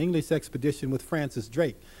part of an English expedition with Francis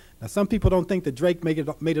Drake. Now, some people don't think that Drake made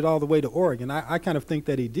it all the way to Oregon. I kind of think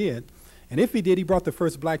that he did. And if he did, he brought the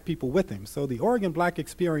first black people with him. So the Oregon black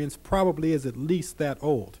experience probably is at least that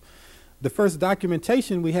old. The first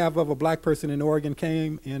documentation we have of a black person in Oregon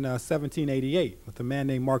came in 1788 with a man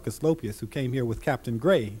named Marcus Lopius, who came here with Captain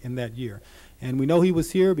Gray in that year. And we know he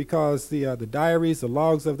was here because the diaries, the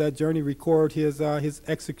logs of that journey record his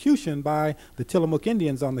execution by the Tillamook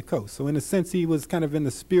Indians on the coast. So in a sense, he was kind of in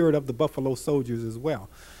the spirit of the Buffalo Soldiers as well.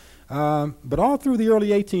 But all through the early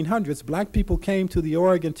 1800s, black people came to the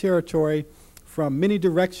Oregon Territory from many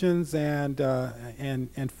directions and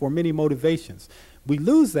for many motivations. We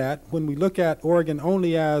lose that when we look at Oregon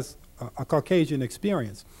only as a Caucasian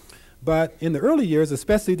experience. But in the early years,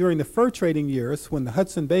 especially during the fur trading years, when the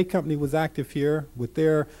Hudson Bay Company was active here with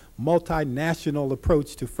their multinational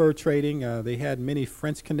approach to fur trading, they had many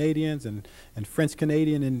French Canadians and French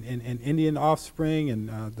Canadian and Indian offspring,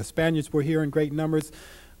 and the Spaniards were here in great numbers.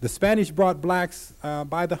 The Spanish brought blacks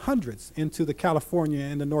by the hundreds into the California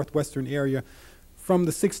and the northwestern area from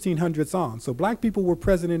the 1600s on. So black people were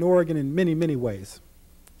present in Oregon in many, many ways.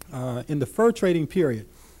 In the fur trading period,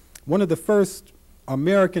 one of the first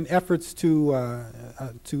American efforts to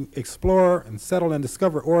explore and settle and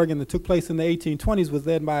discover Oregon that took place in the 1820s was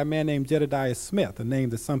led by a man named Jedediah Smith, a name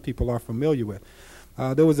that some people are familiar with.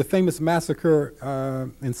 There was a famous massacre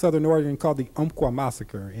in southern Oregon called the Umpqua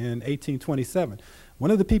Massacre in 1827. One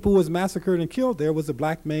of the people who was massacred and killed there was a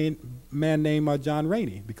black man named John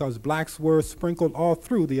Rainey, because blacks were sprinkled all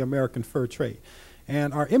through the American fur trade.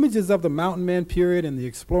 And our images of the mountain man period and the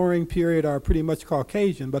exploring period are pretty much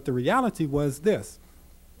Caucasian, but the reality was this.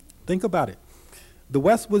 Think about it. The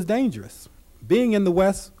West was dangerous. Being in the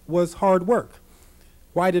West was hard work.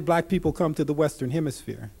 Why did black people come to the Western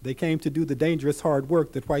Hemisphere? They came to do the dangerous hard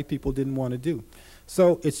work that white people didn't want to do.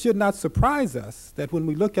 So it should not surprise us that when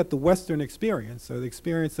we look at the Western experience, or the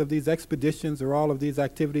experience of these expeditions or all of these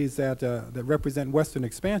activities that represent Western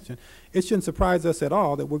expansion, it shouldn't surprise us at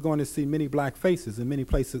all that we're going to see many black faces and many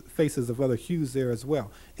faces of other hues there as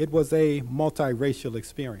well. It was a multiracial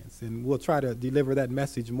experience, and we'll try to deliver that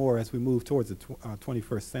message more as we move towards the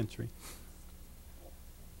 21st century.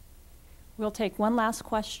 We'll take one last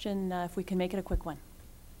question, if we can make it a quick one.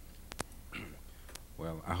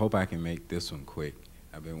 Well, I hope I can make this one quick.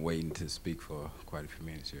 I've been waiting to speak for quite a few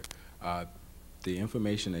minutes here. The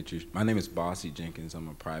information that my name is Bossy Jenkins. I'm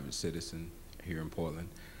a private citizen here in Portland.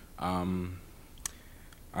 I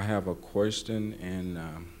have a question, and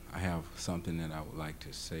I have something that I would like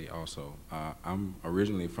to say also. I'm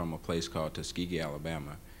originally from a place called Tuskegee,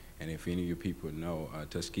 Alabama, and if any of you people know,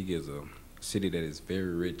 Tuskegee is a city that is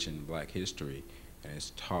very rich in black history, and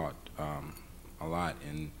it's taught a lot.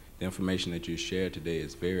 And the information that you shared today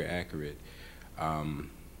is very accurate,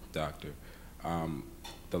 Doctor.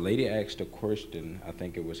 The lady asked a question, I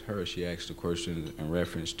think it was her, she asked a question in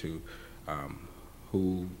reference to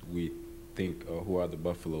who we think, who are the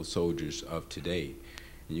Buffalo Soldiers of today.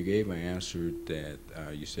 And you gave an answer that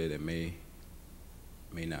you said that may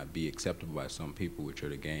not be acceptable by some people, which are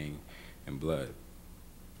the gang and blood,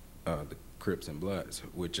 the Crips and Bloods,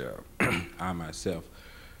 which I myself,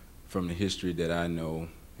 from the history that I know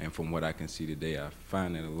and from what I can see today, I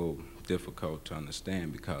find it a little difficult to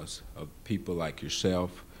understand because of people like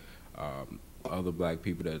yourself, other black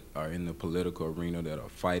people that are in the political arena that are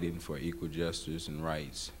fighting for equal justice and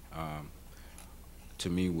rights, to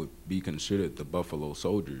me would be considered the Buffalo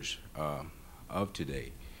Soldiers of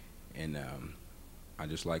today. And I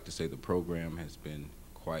just like to say the program has been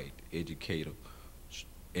quite educatable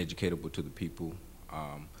to the people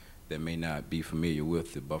that may not be familiar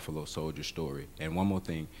with the Buffalo Soldier story. And one more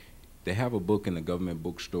thing, they have a book in the government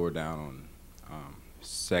bookstore down on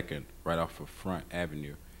 2nd, right off of Front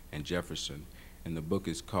Avenue in Jefferson, and the book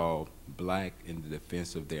is called Black in the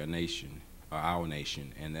Defense of Their Nation, or Our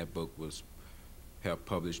Nation, and that book was helped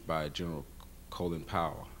published by General Colin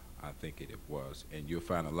Powell, I think it was. And you'll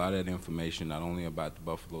find a lot of that information, not only about the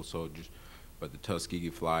Buffalo Soldiers, but the Tuskegee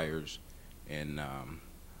Flyers, and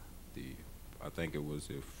I think it was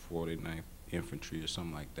the 49th Infantry or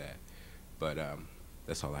something like that. But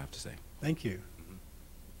that's all I have to say. Thank you.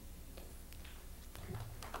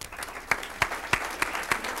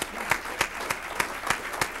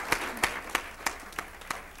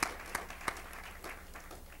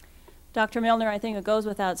 Dr. Millner, I think it goes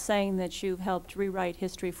without saying that you've helped rewrite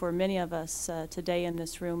history for many of us today in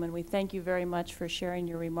this room, and we thank you very much for sharing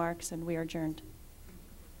your remarks, and we are adjourned.